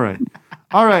 Okay. All right.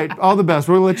 All right. All the best.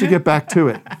 We'll let you get back to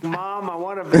it. Mom, I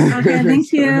want to. Okay,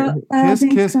 thank you.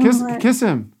 Kiss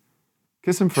him.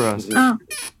 Kiss him for us. Oh.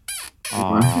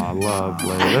 Aw,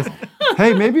 lovely.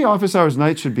 Hey, maybe office hours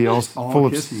night should be all full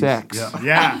of kissies. sex.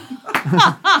 Yeah.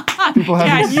 People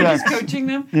having you're sex. just coaching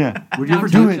them. Yeah. Would you ever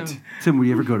Do do it. Tim, would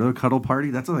you ever go to a cuddle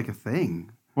party? That's like a thing.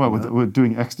 What, with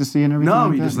doing ecstasy and everything? No,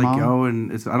 like you that, just like Mom? go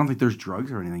and I don't think there's drugs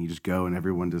or anything. You just go and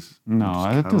everyone just No, just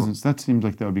that cuddle. doesn't. That seems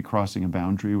like that would be crossing a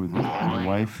boundary with my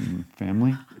wife and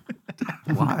family.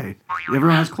 Why?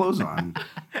 Everyone has clothes on.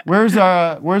 Where's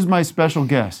my special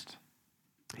guest?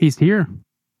 He's here.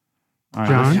 All right,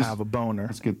 John? let's Have a boner.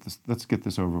 Let's get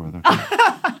this over with.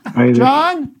 Okay.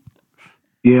 John?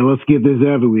 Yeah, let's get this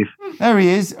over with. There he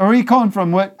is. Are you calling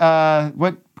from? What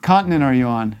continent are you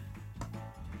on?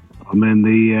 I'm in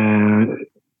the,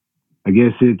 I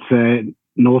guess it's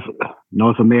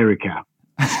North America.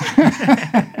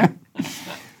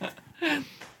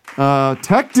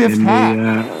 Tech Diff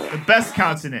hat. The best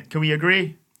continent. Can we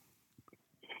agree?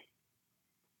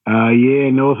 Yeah,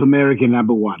 North America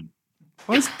number one.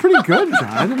 Well, that's pretty good, John.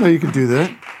 I didn't know you could do that.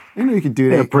 I didn't know you could do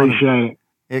that. I appreciate it.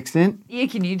 Accent. Yeah,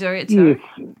 can you do it too?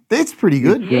 Yes. That's pretty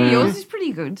good. Yeah, yours is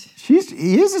pretty good. His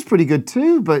is pretty good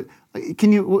too, but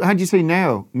can you, how'd you say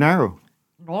narrow? Narrow.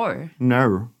 No.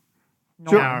 Narrow.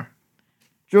 No.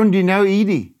 John, do you know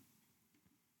Edie?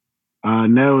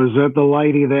 No, is that the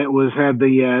lady that was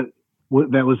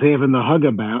having the hug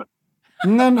about?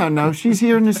 No. She's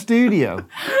here in the studio.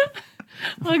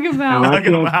 Hug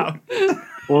about.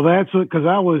 Well, that's because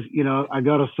I was, I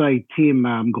got to say, Tim,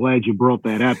 I'm glad you brought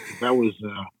that up. That was,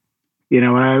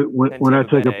 when I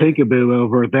took a peekaboo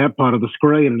over at that part of the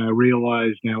screen and I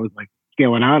realized, I was like, what's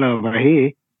going on over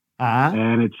here?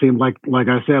 And it seemed like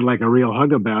I said, like a real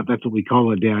hug about. That's what we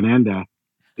call it down under.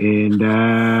 And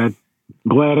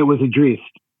glad it was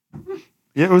addressed.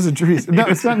 Yeah, it was addressed. No,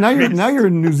 it's not. Now you're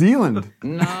in New Zealand.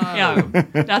 No. Yeah,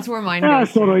 that's where mine Yeah,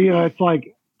 goes. sort of, it's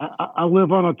like I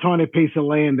live on a tiny piece of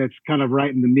land that's kind of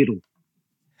right in the middle.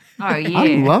 Oh, yeah.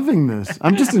 I'm loving this.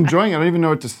 I'm just enjoying it. I don't even know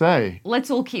what to say. Let's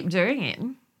all keep doing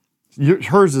it.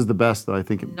 Hers is the best, though, I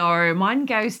think. No, mine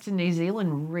goes to New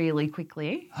Zealand really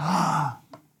quickly. Yeah,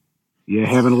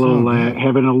 having a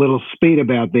little speed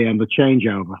about there on the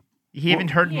changeover. You haven't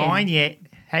heard mine yet,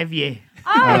 have you?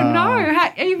 Oh, no.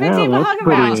 Have you been to a hug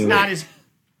about? It's not as...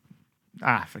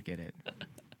 forget it.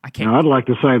 I can't. Now, I'd like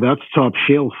to say that's top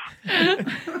shelf.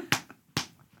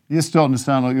 You're starting to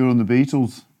sound like you're on the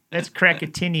Beatles. Let's crack a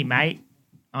tinny, mate,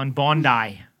 on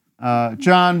Bondi.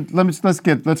 John, let's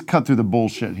cut through the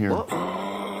bullshit here.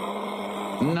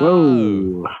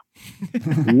 Whoa.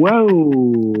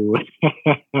 Whoa.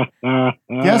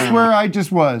 Guess where I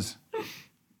just was?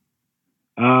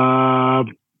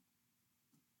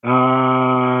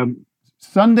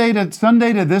 Sunday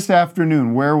to this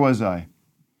afternoon, where was I?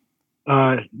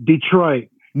 Detroit.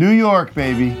 New York,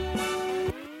 baby.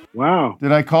 Wow.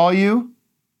 Did I call you?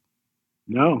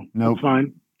 No. Nope. That's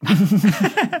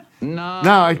fine.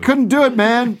 No, I couldn't do it,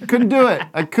 man. Couldn't do it.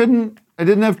 I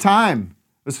didn't have time.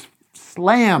 I was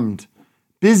slammed.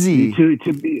 Busy. Too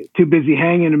busy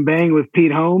hanging and banging with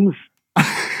Pete Holmes?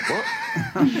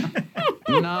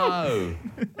 No.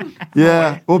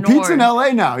 Yeah. Well, No. Pete's in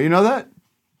LA now. You know that?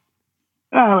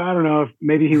 Oh, I don't know if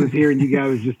maybe he was here and you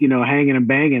guys was just, hanging and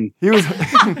banging. He was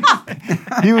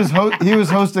he was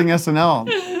hosting SNL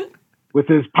with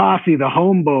his posse, the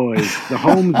Homeboys, the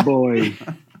Holmes Boys.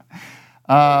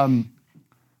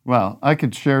 Well, I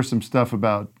could share some stuff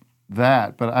about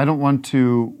that, but I don't want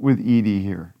to with Edie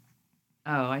here.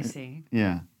 Oh, I see.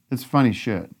 Yeah, it's funny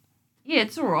shit. Yeah,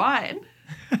 it's all right.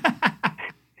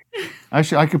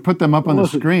 Actually, I could put them up on the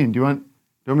screen. Do you want?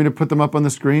 You want me to put them up on the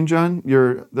screen, John?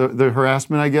 The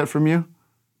harassment I get from you?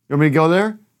 You want me to go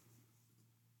there?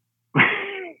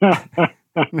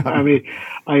 I mean,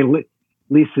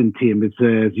 listen, Tim. It's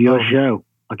your show.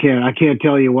 I can't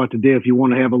tell you what to do if you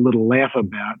want to have a little laugh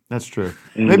about. That's true.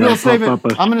 And, Maybe we'll save it. I'm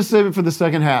going to save it for the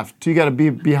second half. So you got to be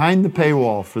behind the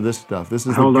paywall for this stuff. This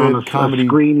is hold a good on, comedy. A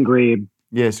screen grab.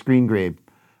 Yeah, screen grab.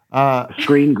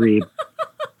 Screen grab.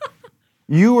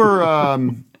 You were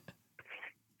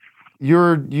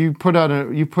you put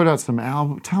out some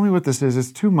album. Tell me what this is.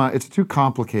 It's too much. It's too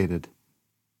complicated,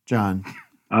 John.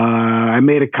 I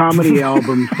made a comedy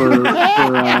album for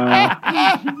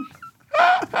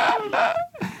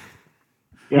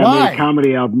Yeah, I made a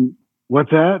comedy album.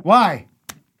 What's that? Why?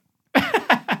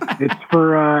 It's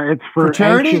for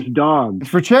charity? anxious dogs. It's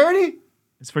for charity?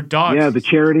 It's for dogs. Yeah, the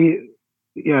charity.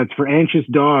 Yeah, it's for anxious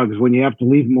dogs when you have to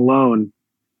leave them alone,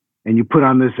 and you put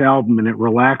on this album and it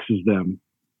relaxes them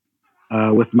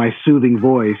with my soothing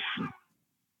voice.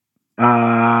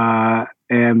 And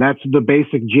that's the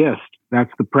basic gist.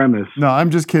 That's the premise. No,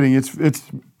 I'm just kidding. It's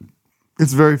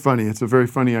very funny. It's a very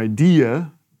funny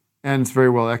idea, and it's very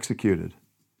well executed.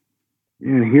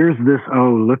 And here's this.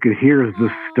 Oh, look at here's the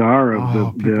star of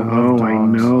the. Oh, dogs. I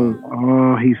know.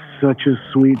 Oh, he's such a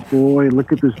sweet boy.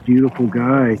 Look at this beautiful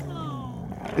guy.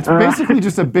 It's basically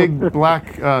just a big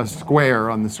black square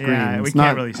on the screen. Yeah, it's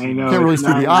can't really see. I know. Can't really it's see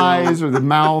not the eyes or the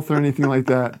mouth or anything like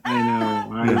that.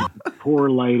 I know. Poor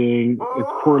lighting. It's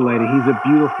poor lighting. He's a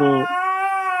beautiful.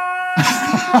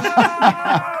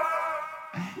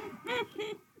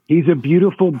 He's a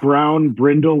beautiful brown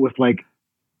brindle with like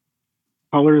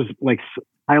colors, like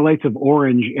highlights of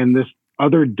orange. And this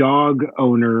other dog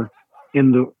owner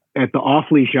at the off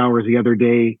leash hours the other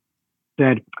day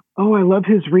said, "Oh, I love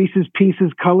his Reese's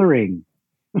Pieces coloring."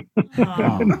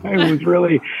 And I was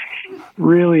really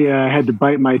had to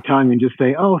bite my tongue and just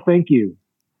say, "Oh, thank you."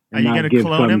 Are you going to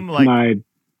clone him like?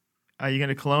 Are you going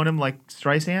to clone him like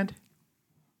Streisand?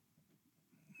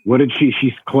 What did she?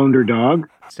 She's cloned her dog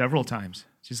Several times.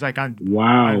 She's like on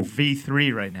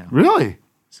V3 right now. Really?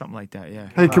 Something like that. Yeah.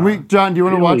 Hey, can we, John? Do you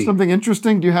want to watch Really? something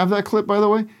interesting? Do you have that clip, by the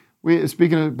way?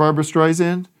 Speaking of Barbara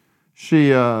Streisand,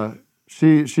 she's got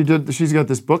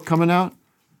this book coming out,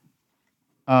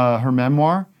 her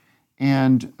memoir,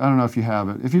 and I don't know if you have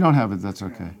it. If you don't have it, that's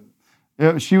okay.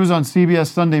 She was on CBS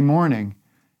Sunday Morning.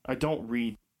 I don't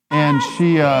read. And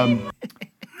she, I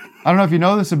don't know if you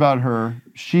know this about her.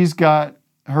 She's got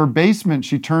her basement.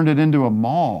 She turned it into a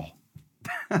mall.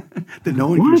 That no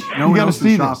one You got to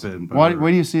see shop this. in. Why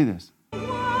do you see this?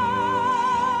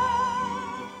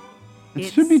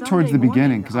 It should be towards the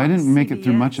beginning because I didn't make it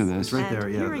through much of this. It's right there.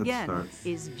 Yeah, Here that's again start.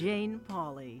 is Jane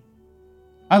Pauley.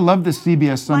 I love this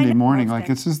CBS Sunday Morning. Like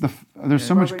this is there's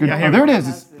so much good. Yeah, Oh, there it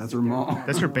is. That's her mall.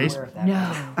 That's her basement. No,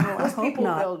 I hope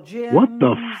not. What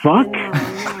the fuck?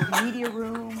 Media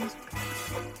rooms.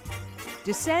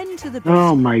 Descend to the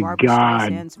Oh basement my of Barbara God.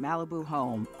 Streisand's Malibu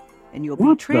home, and you'll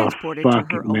What be the transported fuck,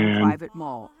 to her own man? private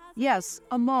mall. Yes,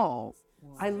 a mall.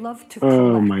 I love to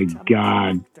Oh my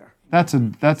God. That's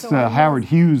a Howard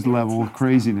Hughes level of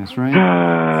craziness, right?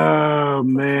 Oh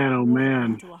man. Oh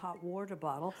man. to a hot water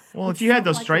bottle. Well, if you had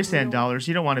those Streisand dollars,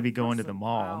 you don't want to be going to the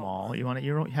mall. You want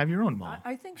to have your own mall.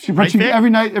 I think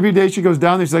Every day she goes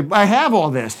down there. She's like, I have all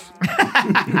this.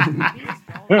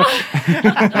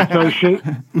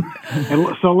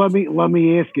 So let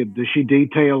me ask you: does she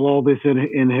detail all this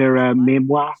in her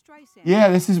memoir? Yeah,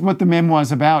 this is what the memoir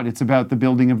is about. It's about the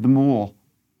building of the mall.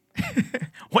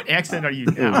 What accent are you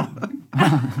now?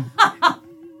 I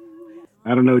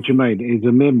don't know what you mean. It's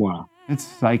a memoir. It's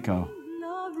psycho.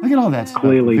 Look at all that stuff.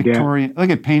 Clearly, yeah. Victorian. Look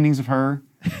at paintings of her.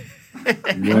 What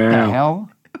the Wow. hell?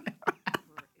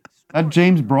 That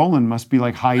James Brolin must be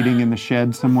like hiding in the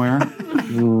shed somewhere.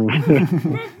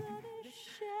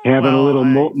 Having a little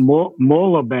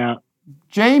mole about.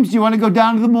 James, do you want to go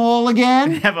down to the mall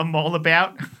again? Have a mall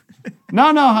about? No,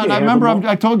 hon. Yeah, I remember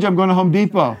I told you I'm going to Home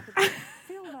Depot.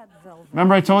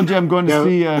 Remember I told you I'm going to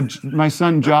see my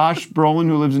son Josh Brolin,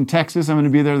 who lives in Texas. I'm going to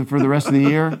be there for the rest of the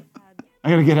year. I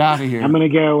got to get out of here. I'm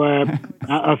going to go.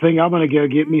 I think I'm going to go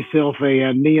get myself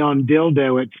a neon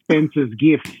dildo at Spencer's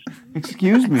Gifts.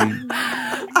 Excuse me.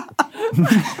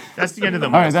 That's the end of the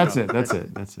All right, mall that's stuff.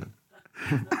 That's it.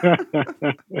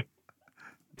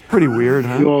 Pretty weird,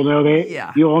 huh? You all know that?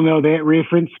 Yeah. You all know that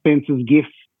reference, Spencer's Gifts?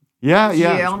 Yeah.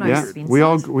 Yeah, I'll know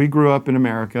Spencer's. We grew up in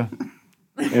America.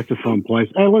 That's a fun place.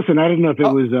 Hey, listen, I didn't know if it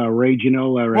was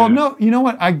regional or. Well, no, you know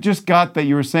what? I just got that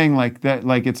you were saying like that,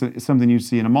 like it's something you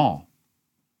see in a mall.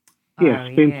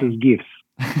 Yeah, Spencer's Gifts.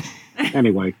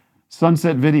 Anyway.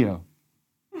 Sunset Video.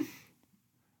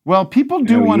 Well, people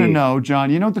do want to know,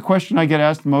 John. You know what the question I get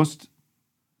asked most?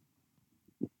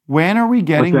 when are we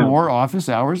getting What's that? more office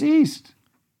hours east?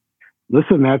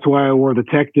 Listen, that's why I wore the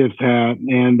detective's hat,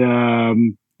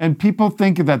 and people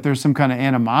think that there's some kind of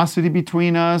animosity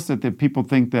between us. That people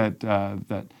think that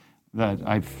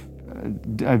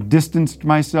I've distanced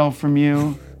myself from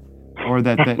you, or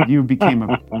that you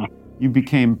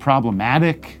became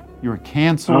problematic. You were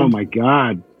canceled. Oh my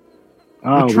God!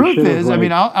 Oh, the truth is, I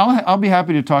mean, I'll be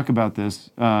happy to talk about this.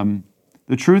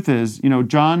 The truth is,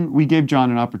 we gave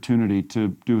Jon an opportunity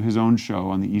to do his own show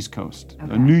on the East Coast,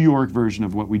 a New York version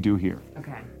of what we do here.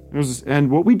 Okay.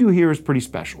 And what we do here is pretty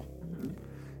special.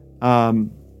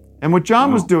 And what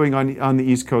Jon was doing on the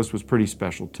East Coast was pretty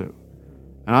special too.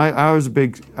 And I was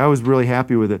really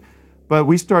happy with it. But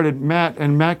we started,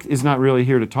 Matt is not really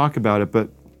here to talk about it, but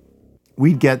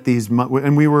we'd get these,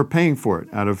 and we were paying for it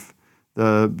out of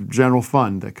the general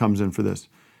fund that comes in for this.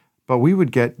 But we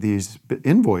would get these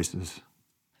invoices.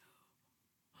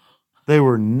 They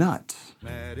were nuts.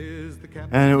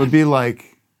 And it would be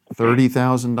like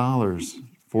 $30,000,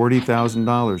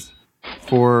 $40,000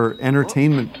 for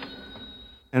entertainment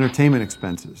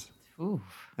expenses. Ooh.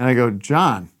 And I go,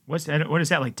 Jon. What is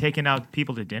that, like taking out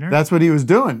people to dinner? That's what he was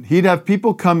doing. He'd have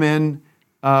people come in,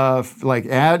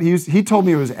 he told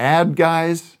me it was ad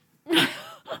guys,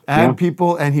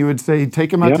 people, and he would say he'd take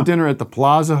them out to dinner at the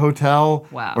Plaza Hotel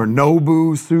or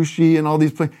Nobu Sushi and all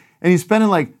these places. And he's spending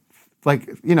not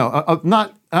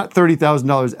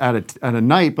 $30,000 at a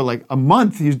night, but like a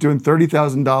month he's doing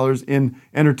 $30,000 in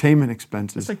entertainment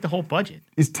expenses. It's like the whole budget.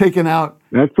 He's taking out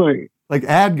that's like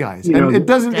ad guys. And it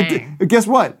doesn't, guess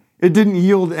what? It didn't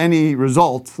yield any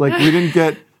results. Like we didn't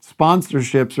get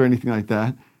sponsorships or anything like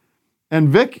that. And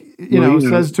Vic,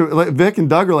 says to Vic and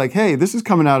Doug are like, hey, this is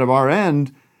coming out of our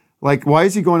end. Like, why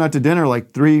is he going out to dinner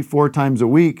like 3-4 times a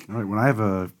week? All right, when I have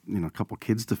a couple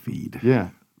kids to feed. Yeah.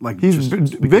 Like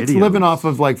Vic's living off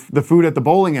of like the food at the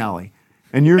bowling alley.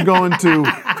 And you're going to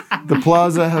the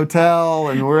Plaza Hotel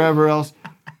and wherever else.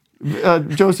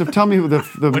 Joseph, tell me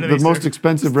the most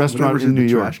expensive restaurant in New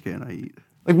York. Trash can I eat.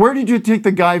 Like, where did you take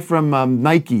the guy from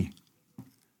Nike?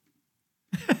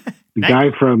 The guy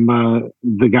from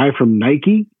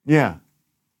Nike? Yeah.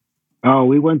 Oh,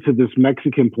 we went to this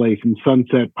Mexican place in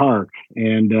Sunset Park,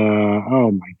 and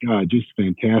oh my God, just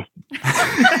fantastic.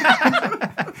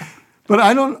 But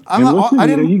I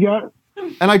didn't. You got.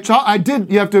 And I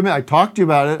did. You have to admit, I talked to you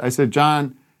about it. I said,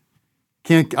 Jon,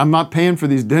 I'm not paying for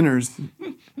these dinners,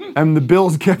 and the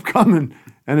bills kept coming,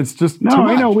 and it's just too much.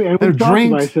 I know. We talked about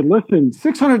it. I said, listen,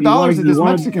 $600 at this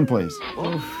Mexican place.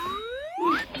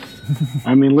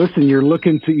 I mean, listen, you're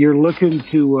looking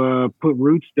to put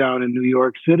roots down in New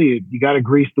York City. You got to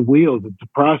grease the wheels. It's a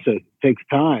process. It takes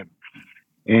time,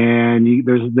 and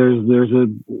there's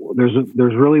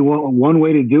really one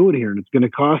way to do it here, and it's going to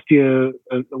cost you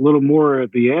a little more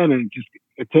at the end, and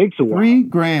it takes a while.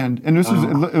 $3,000, and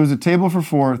it was a table for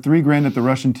four. $3,000 at the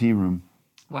Russian tea room.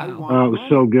 Wow! Oh, it was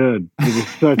so good. It was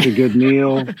such a good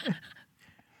meal.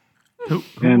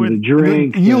 And the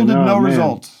drink yielded no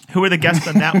results. Who were the guests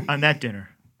on that dinner?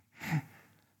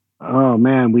 Oh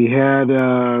man, we had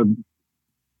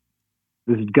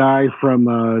this guy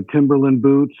from Timberland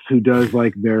Boots who does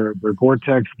like their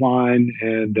Gore-Tex line,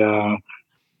 and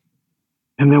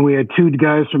then we had two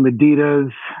guys from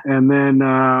Adidas, and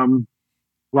then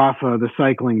Rafa, the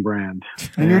cycling brand.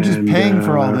 And you're just paying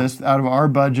for all this out of our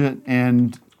budget,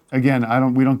 and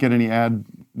again, we don't get any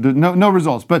no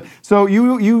results. But so I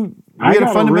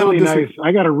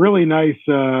got a really nice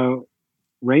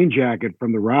rain jacket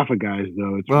from the Rafa guys,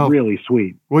 though. It's really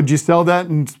sweet. Would you sell that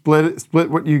and split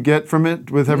what you get from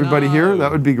it with everybody here?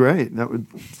 That would be great. That would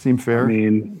seem fair. I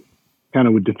mean, kind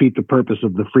of would defeat the purpose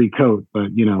of the free coat, but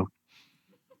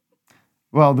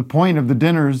Well, the point of the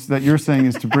dinners that you're saying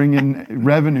is to bring in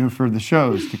revenue for the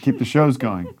shows, to keep the shows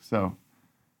going. So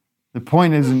the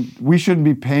point isn't, we shouldn't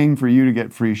be paying for you to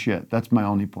get free shit. That's my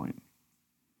only point.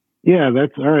 Yeah,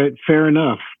 that's all right. Fair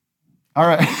enough. All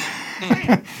right.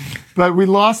 But we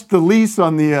lost the lease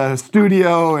on the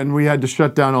studio, and we had to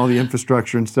shut down all the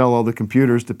infrastructure and sell all the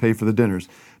computers to pay for the dinners.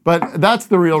 But that's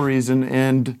the real reason.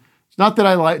 And it's not that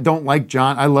I don't like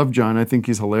Jon. I love Jon. I think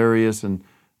he's hilarious, and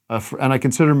I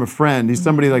consider him a friend. He's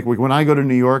somebody like, when I go to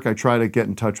New York, I try to get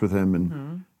in touch with him,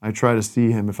 and I try to see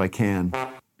him if I can.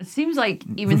 It seems like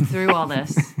even through all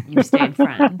this, you stayed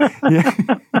friends. Yeah.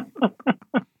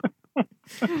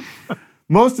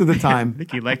 Most of the time. I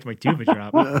think you liked my tuba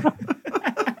drop.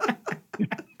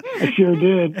 I sure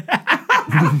did.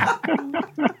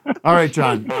 All right,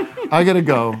 Jon. I got to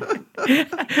go.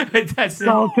 That's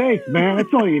all it takes, man.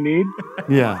 That's all you need.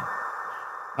 Yeah.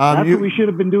 That's what we should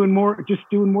have been doing more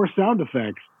sound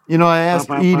I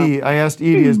asked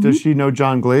Edi, does she know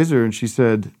Jon Glaser? And she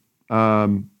said,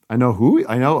 I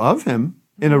I know of him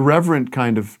in a reverent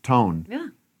kind of tone. Yeah.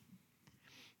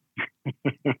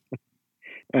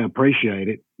 I appreciate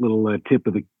it. Little tip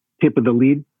of the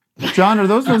lead. John, are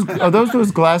those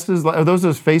glasses? Are those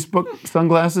Facebook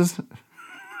sunglasses?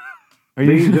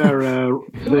 These are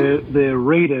the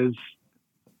Readers,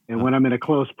 and when I'm in a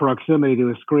close proximity to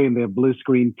a screen, they have blue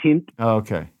screen tint. Oh,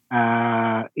 okay.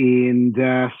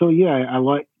 So yeah, I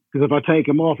like, because if I take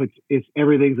them off, it's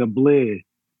everything's a blur.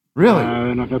 Really?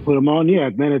 And if I put them on,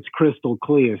 then it's crystal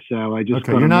clear. So I just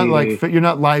okay. You're not you're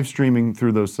not live streaming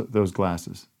through those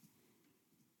glasses.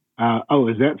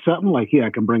 Is that something? Like, yeah, I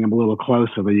can bring them a little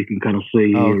closer so you can kind of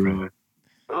see. Okay.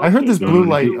 I heard this blue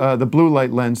light, the blue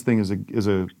light lens thing is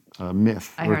a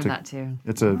myth. I heard that too.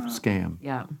 It's a scam.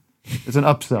 Yeah. It's an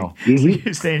upsell.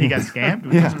 You're saying he got scammed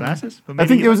with his glasses? I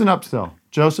think it was an upsell.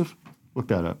 Joseph, look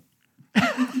that up.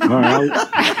 All right.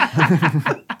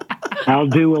 I'll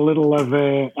do a little of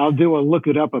I'll do a look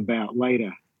it up about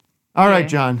later. All right,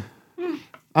 John.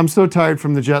 I'm so tired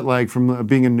from the jet lag from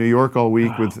being in New York all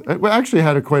week. Well, actually, I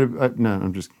had I was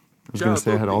going to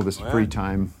say I had all this free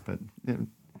time, but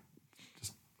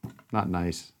just not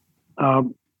nice.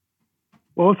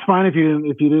 Well, it's fine if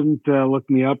you didn't look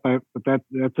me up, but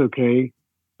that's okay.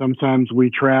 Sometimes we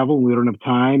travel, and we don't have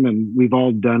time, and we've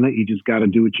all done it. You just got to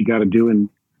do what you got to do and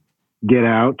get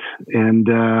out. And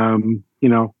I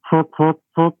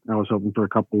was hoping for a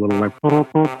couple little like,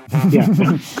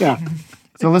 yeah.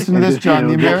 So listen to this, John.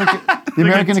 The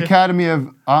American Academy of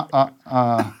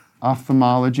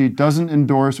Ophthalmology doesn't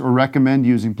endorse or recommend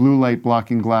using blue light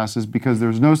blocking glasses because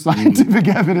there's no scientific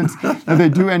evidence that they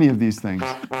do any of these things.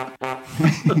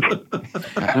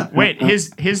 Wait,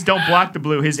 his don't block the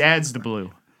blue. His adds the blue.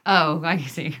 Oh, I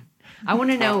see. I want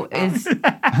to know is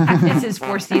his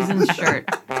Four Seasons shirt?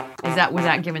 Was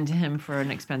that given to him for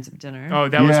an expensive dinner? Oh,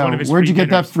 that was one of his. Where'd you free get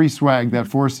dinners. that free swag? That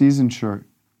Four Seasons shirt?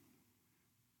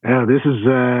 Yeah, this is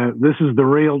the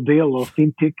real deal,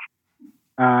 authentic.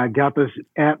 Got this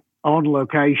on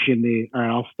location. All right,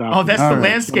 I'll stop. Oh, that's the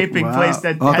landscaping place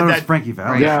that had that. Frankie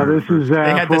Valley. Yeah, this is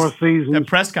Four Seasons. The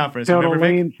press conference. Total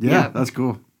Remember, Vic? Yeah, that's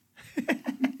cool.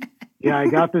 Yeah, I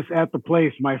got this at the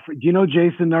place. Do you know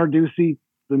Jason Narducci,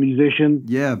 the musician?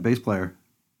 Yeah, bass player.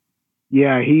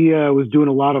 Yeah, he was doing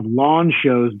a lot of lawn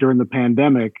shows during the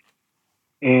pandemic,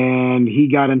 and he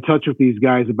got in touch with these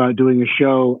guys about doing a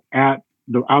show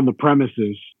on the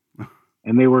premises,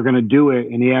 and they were going to do it.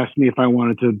 And he asked me if I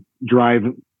wanted to drive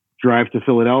to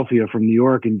Philadelphia from New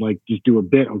York and like just do a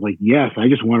bit. I was like, yes, I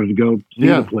just wanted to go see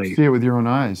the place. See it with your own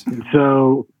eyes. And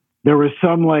so there was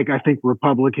some I think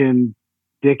Republican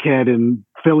dickhead in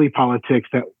Philly politics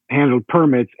that handled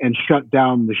permits and shut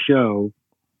down the show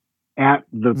at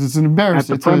the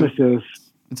premises.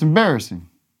 It's embarrassing.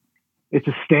 It's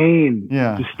a stain.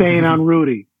 Yeah. It's a stain on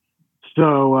Rudy.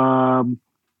 So,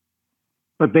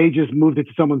 but they just moved it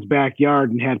to someone's backyard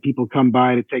and had people come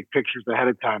by to take pictures ahead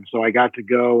of time. So I got to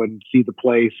go and see the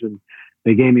place, and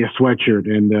they gave me a sweatshirt.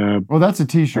 And that's a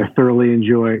T-shirt. I thoroughly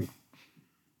enjoy.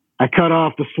 I cut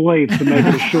off the sleeves to make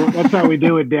it a short. That's how we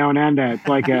do it down under. It's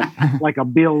like a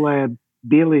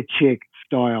Billy Chick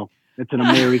style. It's an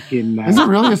American. Is it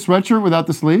really a sweatshirt without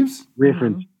the sleeves?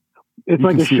 Reference. It's You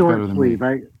like can a see it short better than sleeve.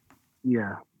 me.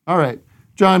 Yeah. All right,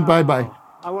 John. Bye.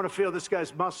 I want to feel this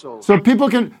guy's muscles. So people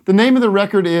can. The name of the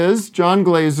record is Jon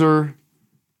Glaser.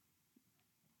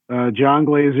 Jon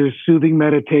Glaser's Soothing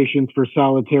Meditations for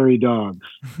Solitary Dogs.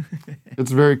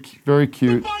 It's very, very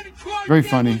cute, very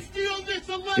funny.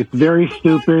 It's very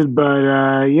stupid,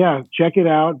 but yeah, check it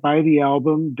out. Buy the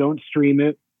album. Don't stream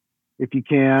it if you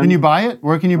can. Can you buy it?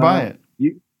 Where can you buy it?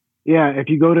 If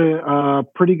you go to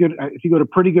Pretty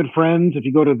Good Friends, if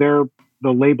you go to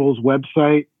the label's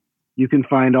website, you can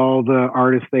find all the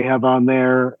artists they have on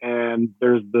there, and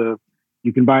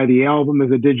you can buy the album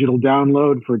as a digital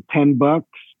download for $10.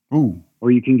 Ooh.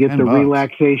 Or you can get the $10.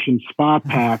 relaxation spa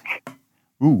pack,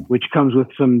 which comes with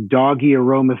some doggy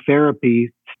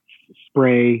aromatherapy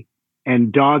spray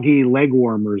and doggy leg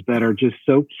warmers that are just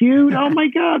so cute. Oh my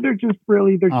God, they're just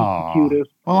the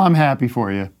cutest. Well, I'm happy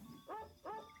for you.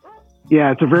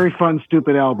 Yeah, it's a very fun,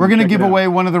 stupid album. We're going to Check give it out. away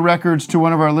one of the records to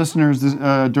one of our listeners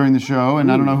during the show,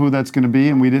 and I don't know who that's going to be,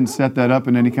 and we didn't set that up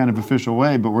in any kind of official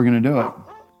way, but we're going to do it.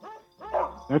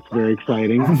 That's very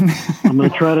exciting. I'm going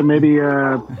to try to maybe,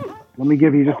 let me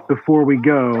give you just before we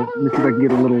go, let me see if I can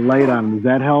get a little light on him. Does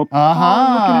that help?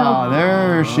 Aha,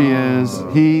 there she is.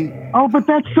 Oh, but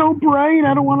that's so bright.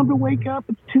 I don't want him to wake up.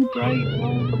 It's too bright.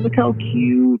 Oh, look how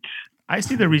cute. I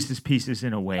see the Reese's Pieces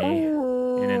in a way,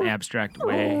 in an abstract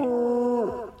way.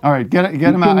 All right, get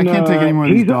him out. I can't take any more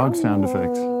of these dog sound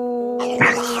effects.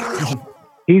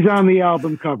 He's on the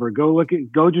album cover. Go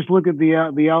just look at the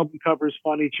album cover is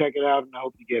funny. Check it out, and I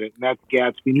hope you get it. And that's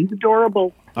Gatsby. And he's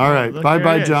adorable. All right.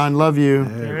 Bye, John. Love you.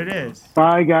 There it is.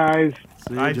 Bye, guys.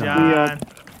 Bye, John.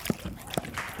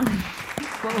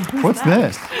 What's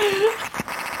this?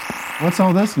 What's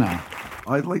all this now?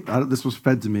 This was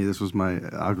fed to me. This was my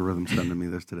algorithm sending me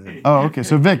this today. Oh, okay.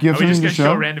 So Vic, you have Are we something just to gonna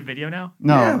show? show a random video now?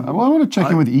 No. Yeah. Well, I want to check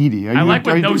in with Edie. I like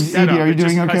with no setup. Edie, are you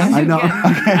doing okay? I know.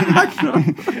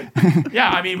 Yeah,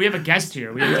 I mean, we have a guest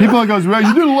here. People goes, well,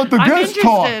 you didn't let the guest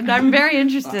talk. I'm very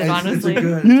interested, honestly.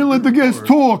 You didn't let the guest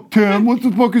talk, Tim. What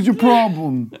the fuck is your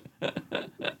problem?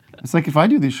 It's like if I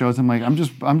do these shows, I'm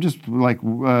just like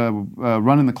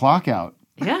running the clock out.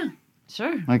 Yeah,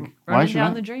 sure. Like, why running should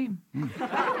down I? the dream.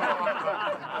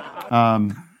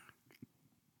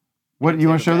 What you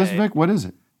want to show this, Vic? What is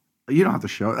it? You don't have to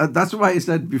show. That's why I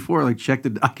said before, like, check the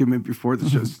document before the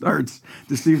show starts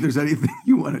to see if there's anything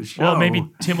you want to show. Well, maybe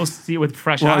Tim will see it with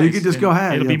fresh eyes. Well, you can just and go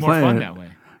ahead. It'll be more fun that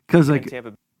way. Because,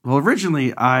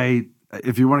 originally,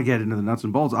 if you want to get into the nuts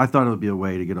and bolts, I thought it would be a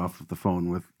way to get off the phone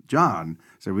with John.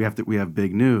 So we have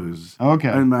big news. Okay.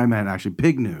 And I meant actually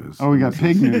pig news. Oh, we got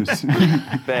pig news.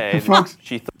 Babe, Folks,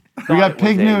 we got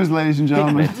pig news, ladies and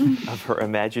gentlemen. Figment of her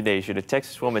imagination, a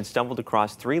Texas woman stumbled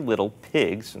across 3 little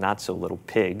pigs, not so little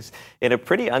pigs, in a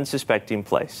pretty unsuspecting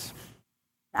place.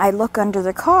 I look under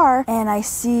the car and I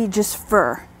see just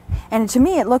fur. And to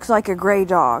me, it looks like a gray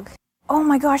dog. Oh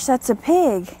my gosh, that's a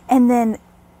pig. And then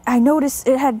I noticed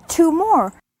it had 2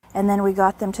 more. And then we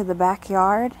got them to the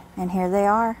backyard, and here they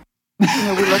are. We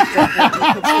looked at what we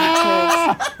could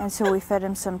feed pigs, and so we fed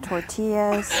them some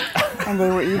tortillas, and they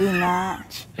were eating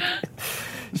that.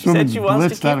 She said she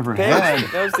wants to out of keep her pigs. head.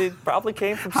 She knows they probably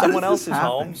came from someone else's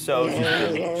home, so she's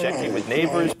been checking with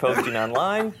neighbors, posting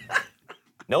online.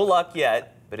 No luck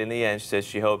yet, but in the end, she says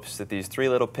she hopes that these 3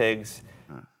 little pigs.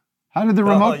 How did the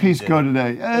remote piece go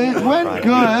today? It went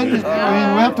good. I mean,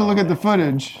 we have to look at the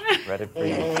footage.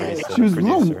 She was a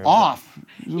little off.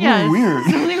 It was a little weird.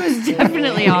 Something was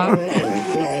definitely off.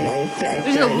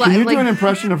 There's a lot. Can you do an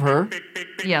impression of her?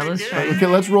 Yeah, let's try. Okay,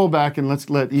 let's roll back and let's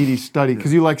let Edie study,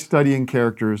 because you like studying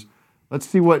characters. Let's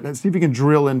see if you can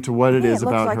drill into what it is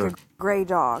about her. It looks like a gray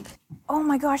dog. Oh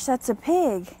my gosh, that's a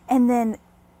pig. And then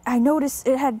I noticed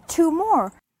it had 2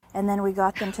 more. And then we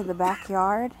got them to the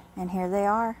backyard, and here they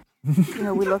are.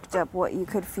 We looked up what you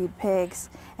could feed pigs,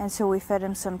 and so we fed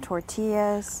them some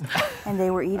tortillas, and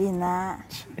they were eating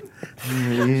that.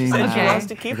 She said she wants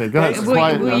to keep go ahead. pigs.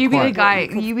 Will you be the guy?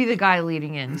 You be the guy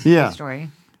leading into the story.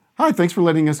 Hi, thanks for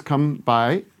letting us come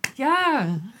by.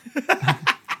 Yeah.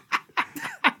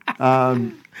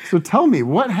 So tell me,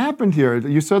 what happened here?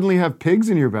 You suddenly have pigs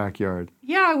in your backyard.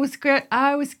 Yeah,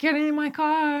 I was getting in my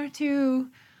car to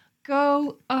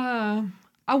go. I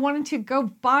wanted to go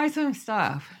buy some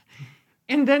stuff.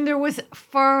 And then there was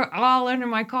fur all under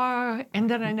my car. And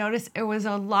then I noticed it was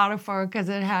a lot of fur because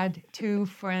it had 2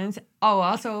 friends. Oh,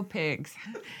 also pigs.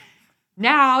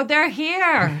 Now they're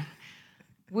here.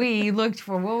 We looked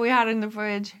for what we had in the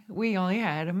fridge. We only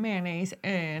had mayonnaise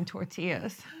and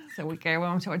tortillas. So we gave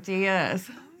them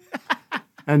tortillas.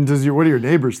 And what do your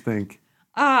neighbors think?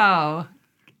 Oh,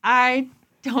 I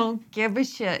don't give a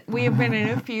shit. We have been in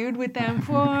a feud with them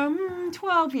for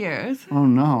 12 years. Oh,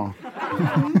 no.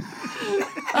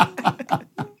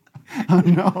 Oh,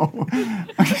 no.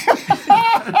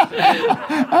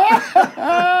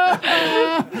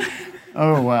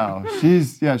 Oh, wow.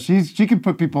 She can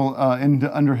put people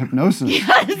under hypnosis.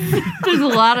 Yes. There's a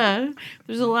lot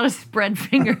of spread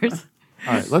fingers.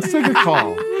 All right, let's take a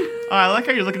call. Oh, I like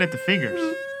how you're looking at the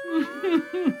fingers.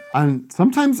 And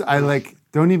sometimes I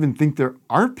don't even think there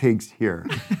are pigs here.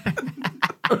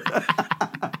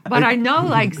 But I know,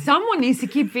 someone needs to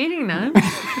keep feeding them.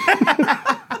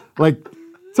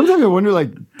 Sometimes I wonder,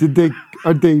 am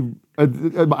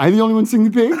I the only one seeing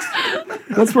the pigs?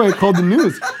 That's why I called the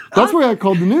news.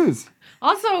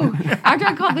 Also, after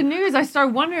I called the news, I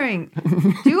started wondering,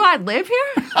 do I live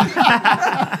here?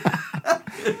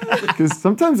 Because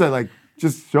sometimes I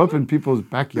just show up in people's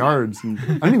backyards and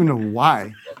I don't even know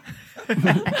why.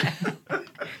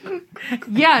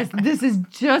 Yes, this is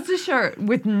just a shirt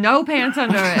with no pants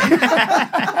under it.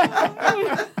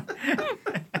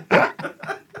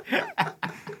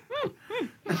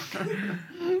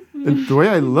 The way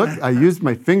I look, I use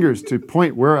my fingers to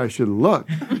point where I should look.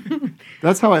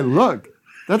 That's how I look.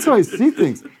 That's how I see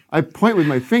things. I point with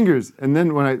my fingers, and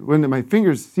then when my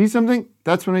fingers see something,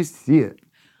 that's when I see it.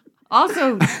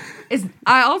 Also,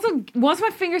 I also once my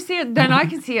fingers see it, then I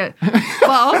can see it. But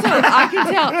also,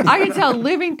 I can tell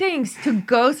living things to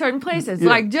go certain places. Yeah.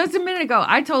 Like just a minute ago,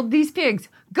 I told these pigs,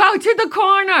 go to the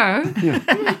corner. Yeah.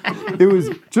 It was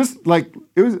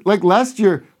like last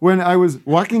year when I was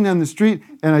walking down the street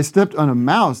and I stepped on a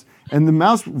mouse and the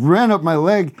mouse ran up my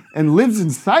leg and lives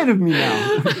inside of me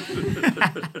now.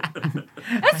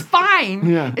 That's fine.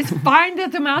 Yeah. It's fine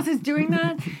that the mouse is doing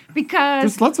that because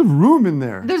There's lots of room in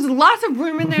there. there's lots of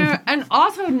room in there, and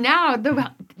also now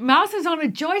the mouse is on a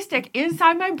joystick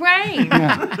inside my brain.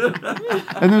 Yeah.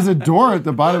 And there's a door at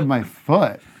the bottom of my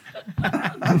foot.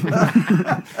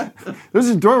 There's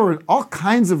a door where all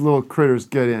kinds of little critters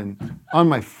get in on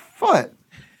my foot.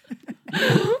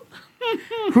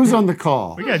 Who's on the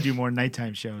call? We gotta do more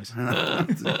nighttime shows.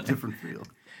 It's a different feel.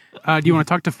 Do you want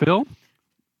to talk to Phil?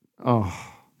 Oh.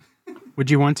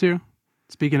 Would you want to?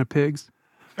 Speaking of pigs.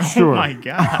 Sure. Oh my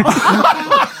God.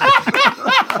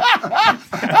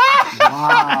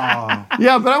 Wow.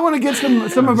 Yeah, but I want to get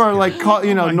some of our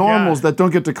normals that don't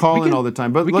get to call in all the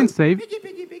time. But We can save.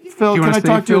 Phil, Do you can wanna I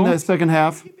talk save to you in Phil? the second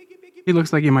half? He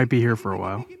looks like he might be here for a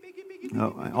while.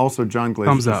 Also, Jon Glaser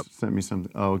Thumbs up. just sent me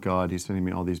something. Oh God, he's sending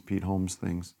me all these Pete Holmes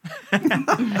things. You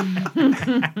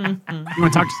want to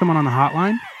talk to someone on the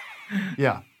hotline?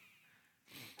 Yeah.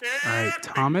 All right,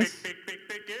 Thomas.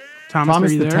 Thomas,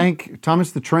 Thomas are you the there? tank.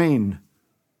 Thomas the train.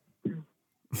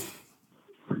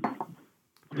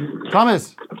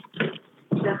 Thomas.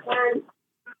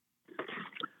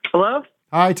 Hello?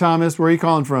 Hi, Thomas. Where are you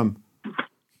calling from?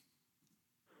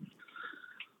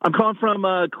 I'm calling from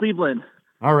Cleveland.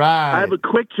 All right. I have a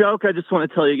quick joke I just want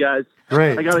to tell you guys.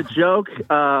 Great. I got a joke,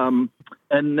 and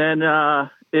then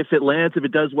if it lands, if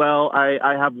it does well,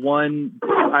 I have one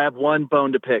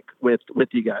bone to pick with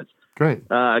you guys. Great.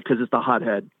 Because it's the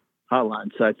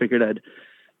hotline, so I figured I'd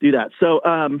do that. So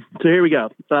here we go.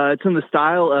 It's in the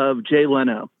style of Jay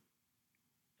Leno.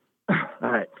 All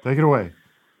right. Take it away.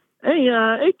 Hey,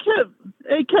 Kev.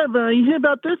 Hey, Kev. You hear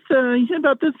about this? You hear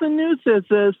about this in the news? It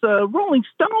says Rolling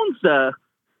Stones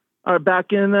are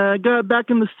back in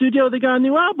the studio. They got a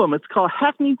new album. It's called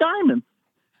Hackney Diamonds.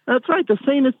 That's right. They're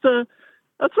saying it's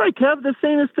that's right, Kev. They're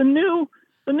saying it's the new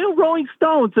Rolling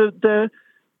Stones.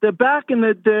 They're back and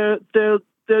they're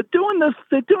doing this.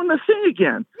 They're doing this thing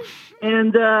again.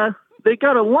 And they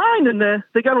got a line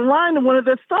in one of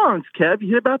their songs. Kev, you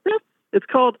hear about this? It's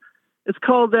called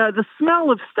The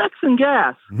Smell of Sex and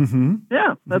Gas. Mm-hmm.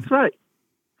 Yeah, that's right.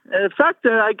 In fact,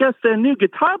 I guess their new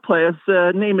guitar player's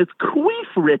name is Queef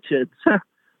Richards.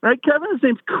 Right, Kevin? His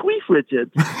name's Queef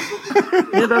Richards.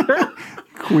 You hear about that?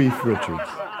 Queef Richards.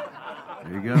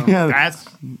 There you go. Yeah.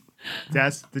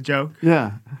 That's the joke.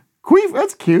 Yeah. Queef.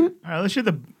 That's cute. All right, let's hear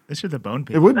the bone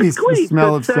pick. It would be That's the Queef.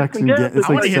 smell of That's sex and gas. It's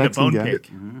I want like to hear the sex and bone gas.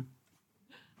 pick.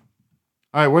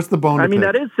 All right. What's the bone? I to mean,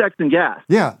 pick? that is Sex and Gas.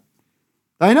 Yeah.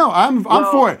 I know. I'm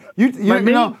for it. You my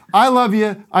know, I love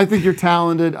you. I think you're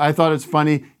talented. I thought it's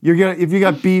funny. If you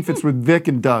got beef, it's with Vic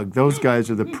and Doug. Those guys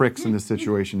are the pricks in this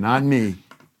situation, not me.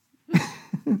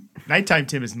 Nighttime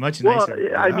Tim is much Well,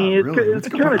 nicer. I mean, it's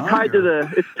kind of tied to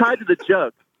the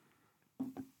joke.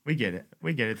 We get it.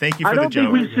 Thank you for I the don't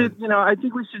joke. think we should.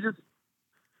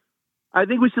 I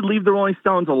think we should leave the Rolling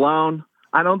Stones alone.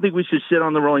 I don't think we should shit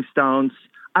on the Rolling Stones.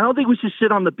 I don't think we should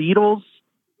shit on the Beatles.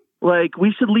 Like,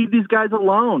 we should leave these guys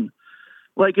alone.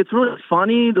 Like, it's really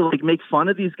funny to make fun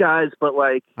of these guys, but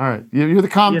like. All right, you're the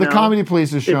comedy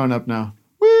police is showing up now.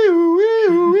 Woo,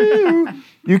 woo, woo.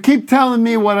 You keep telling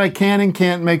me what I can and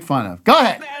can't make fun of. Go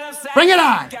ahead, bring it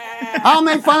on. I'll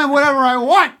make fun of whatever I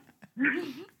want.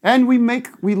 And we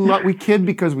kid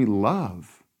because we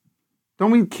love.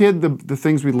 Don't we kid the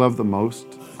things we love the most?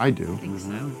 I do.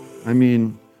 I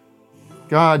mean,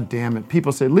 God damn it.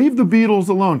 People say, leave the Beatles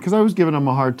alone. Because I was giving them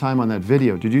a hard time on that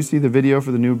video. Did you see the video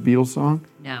for the new Beatles song?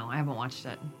 No, I haven't watched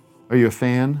it. Are you a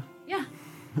fan? Yeah.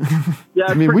 Yeah,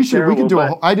 I mean, we could do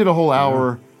I did a whole Yeah.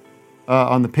 hour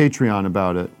on the Patreon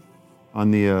about it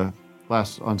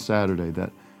on Saturday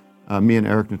that me and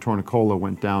Eric Natornicola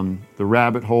went down the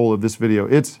rabbit hole of this video.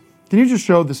 Can you just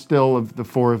show the still of the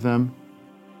four of them?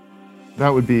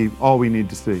 That would be all we need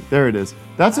to see. There it is.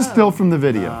 That's a still from the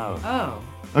video. Oh.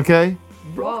 Okay?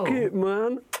 Rocket,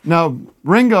 man. Now,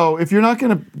 Ringo, if you're not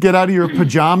going to get out of your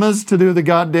pajamas to do the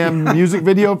goddamn music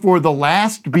video for the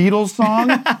last Beatles song,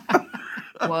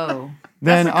 Whoa.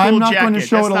 then That's a I'm cool not going to jacket.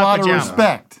 show That's it a not lot pajamas. of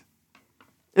respect.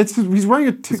 He's wearing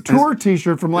a tour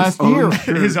T-shirt from last year.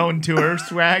 His own tour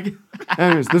swag.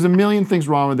 Anyways, there's a million things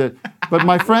wrong with it. But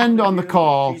my friend on the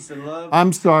call,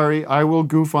 I'm sorry, I will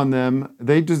goof on them.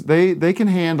 They can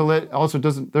handle it. Also,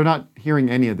 they're not hearing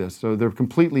any of this, so they're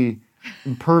completely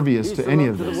impervious to any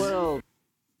of this.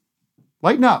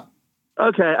 Lighten up.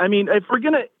 Okay, I mean, if we're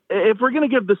gonna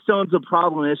give the Stones a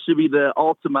problem, it should be the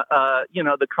ultimate,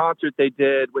 the concert they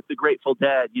did with the Grateful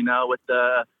Dead, with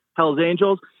the Hell's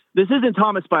Angels. This isn't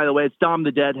Thomas, by the way. It's Dom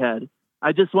the Deadhead.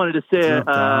 I just wanted to say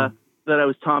that I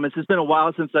was Thomas. It's been a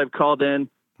while since I've called in.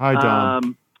 Hi,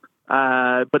 Dom.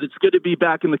 But it's good to be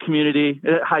back in the community.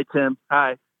 Hi, Tim.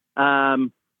 Hi. So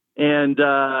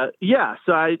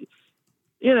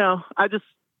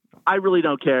I really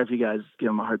don't care if you guys give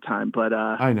him a hard time, but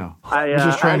I know. I was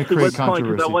just trying to create was calling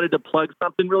controversy. I wanted to plug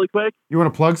something really quick. You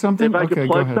want to plug something? If I okay, could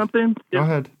plug go ahead. something. Go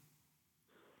ahead.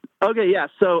 Okay, yeah.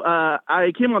 So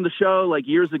I came on the show like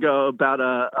years ago about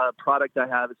a product I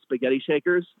have. It's spaghetti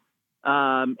shakers.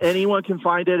 Anyone can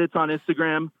find it. It's on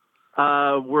Instagram.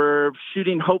 We're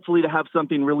shooting hopefully to have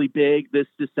something really big this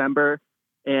December.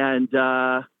 And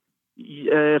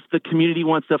if the community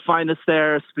wants to find us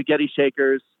there, spaghetti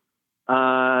shakers,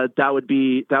 that would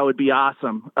be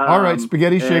awesome. All right,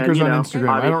 spaghetti shakers on Instagram.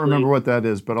 I don't obviously- remember what that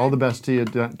is, but all the best to you,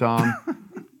 Dom.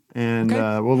 And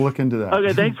we'll look into that.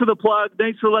 Okay, thanks for the plug.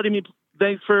 Thanks for letting me.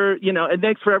 Thanks for and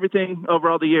thanks for everything over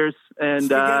all the years.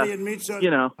 And All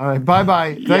right,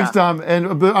 bye. Thanks, Dom.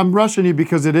 And but I'm rushing you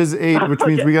because it is 8, which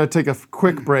means we got to take a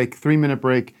quick break, 3-minute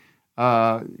break.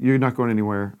 You're not going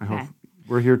anywhere, I hope.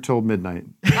 We're here till midnight.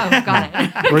 Oh, got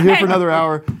it. We're here for another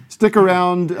hour. Stick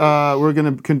around. We're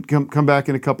going to come back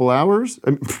in a couple hours.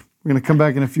 We're going to come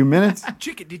back in a few minutes. And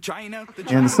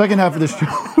the second half of the show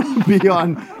will be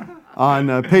on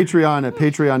Patreon at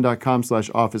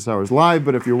patreon.com/Office Hours Live.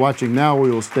 But if you're watching now, we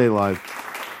will stay live.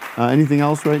 Anything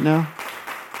else right now?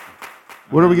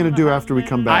 What are we going to do after we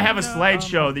come back? I have a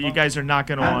slideshow that you guys are not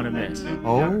going to want to miss.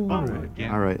 Oh,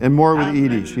 all right. And more with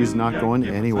Edie. She's not going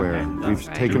anywhere. We've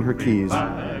taken her keys.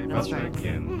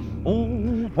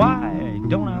 Oh, why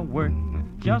don't I work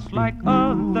just like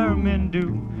other men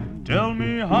do? Tell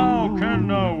me, how can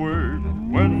I work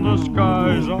when the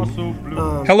skies are so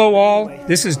blue? Hello all,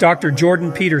 this is Dr.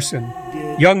 Jordan Peterson.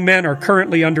 Young men are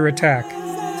currently under attack.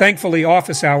 Thankfully,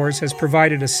 Office Hours has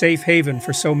provided a safe haven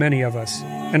for so many of us.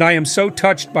 And I am so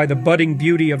touched by the budding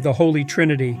beauty of the Holy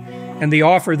Trinity and the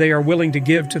offer they are willing to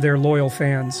give to their loyal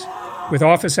fans. With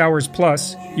Office Hours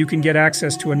Plus, you can get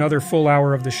access to another full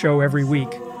hour of the show every week,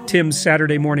 Tim's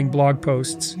Saturday morning blog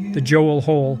posts, the Joel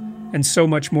Hole, and so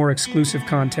much more exclusive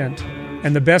content.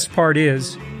 And the best part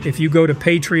is, if you go to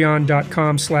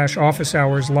patreon.com/Office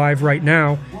Hours Live right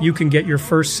now, you can get your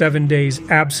first 7 days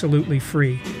absolutely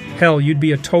free. Hell, you'd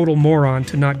be a total moron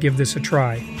to not give this a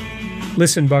try.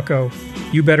 Listen, bucko,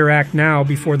 you better act now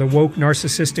before the woke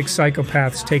narcissistic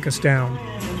psychopaths take us down.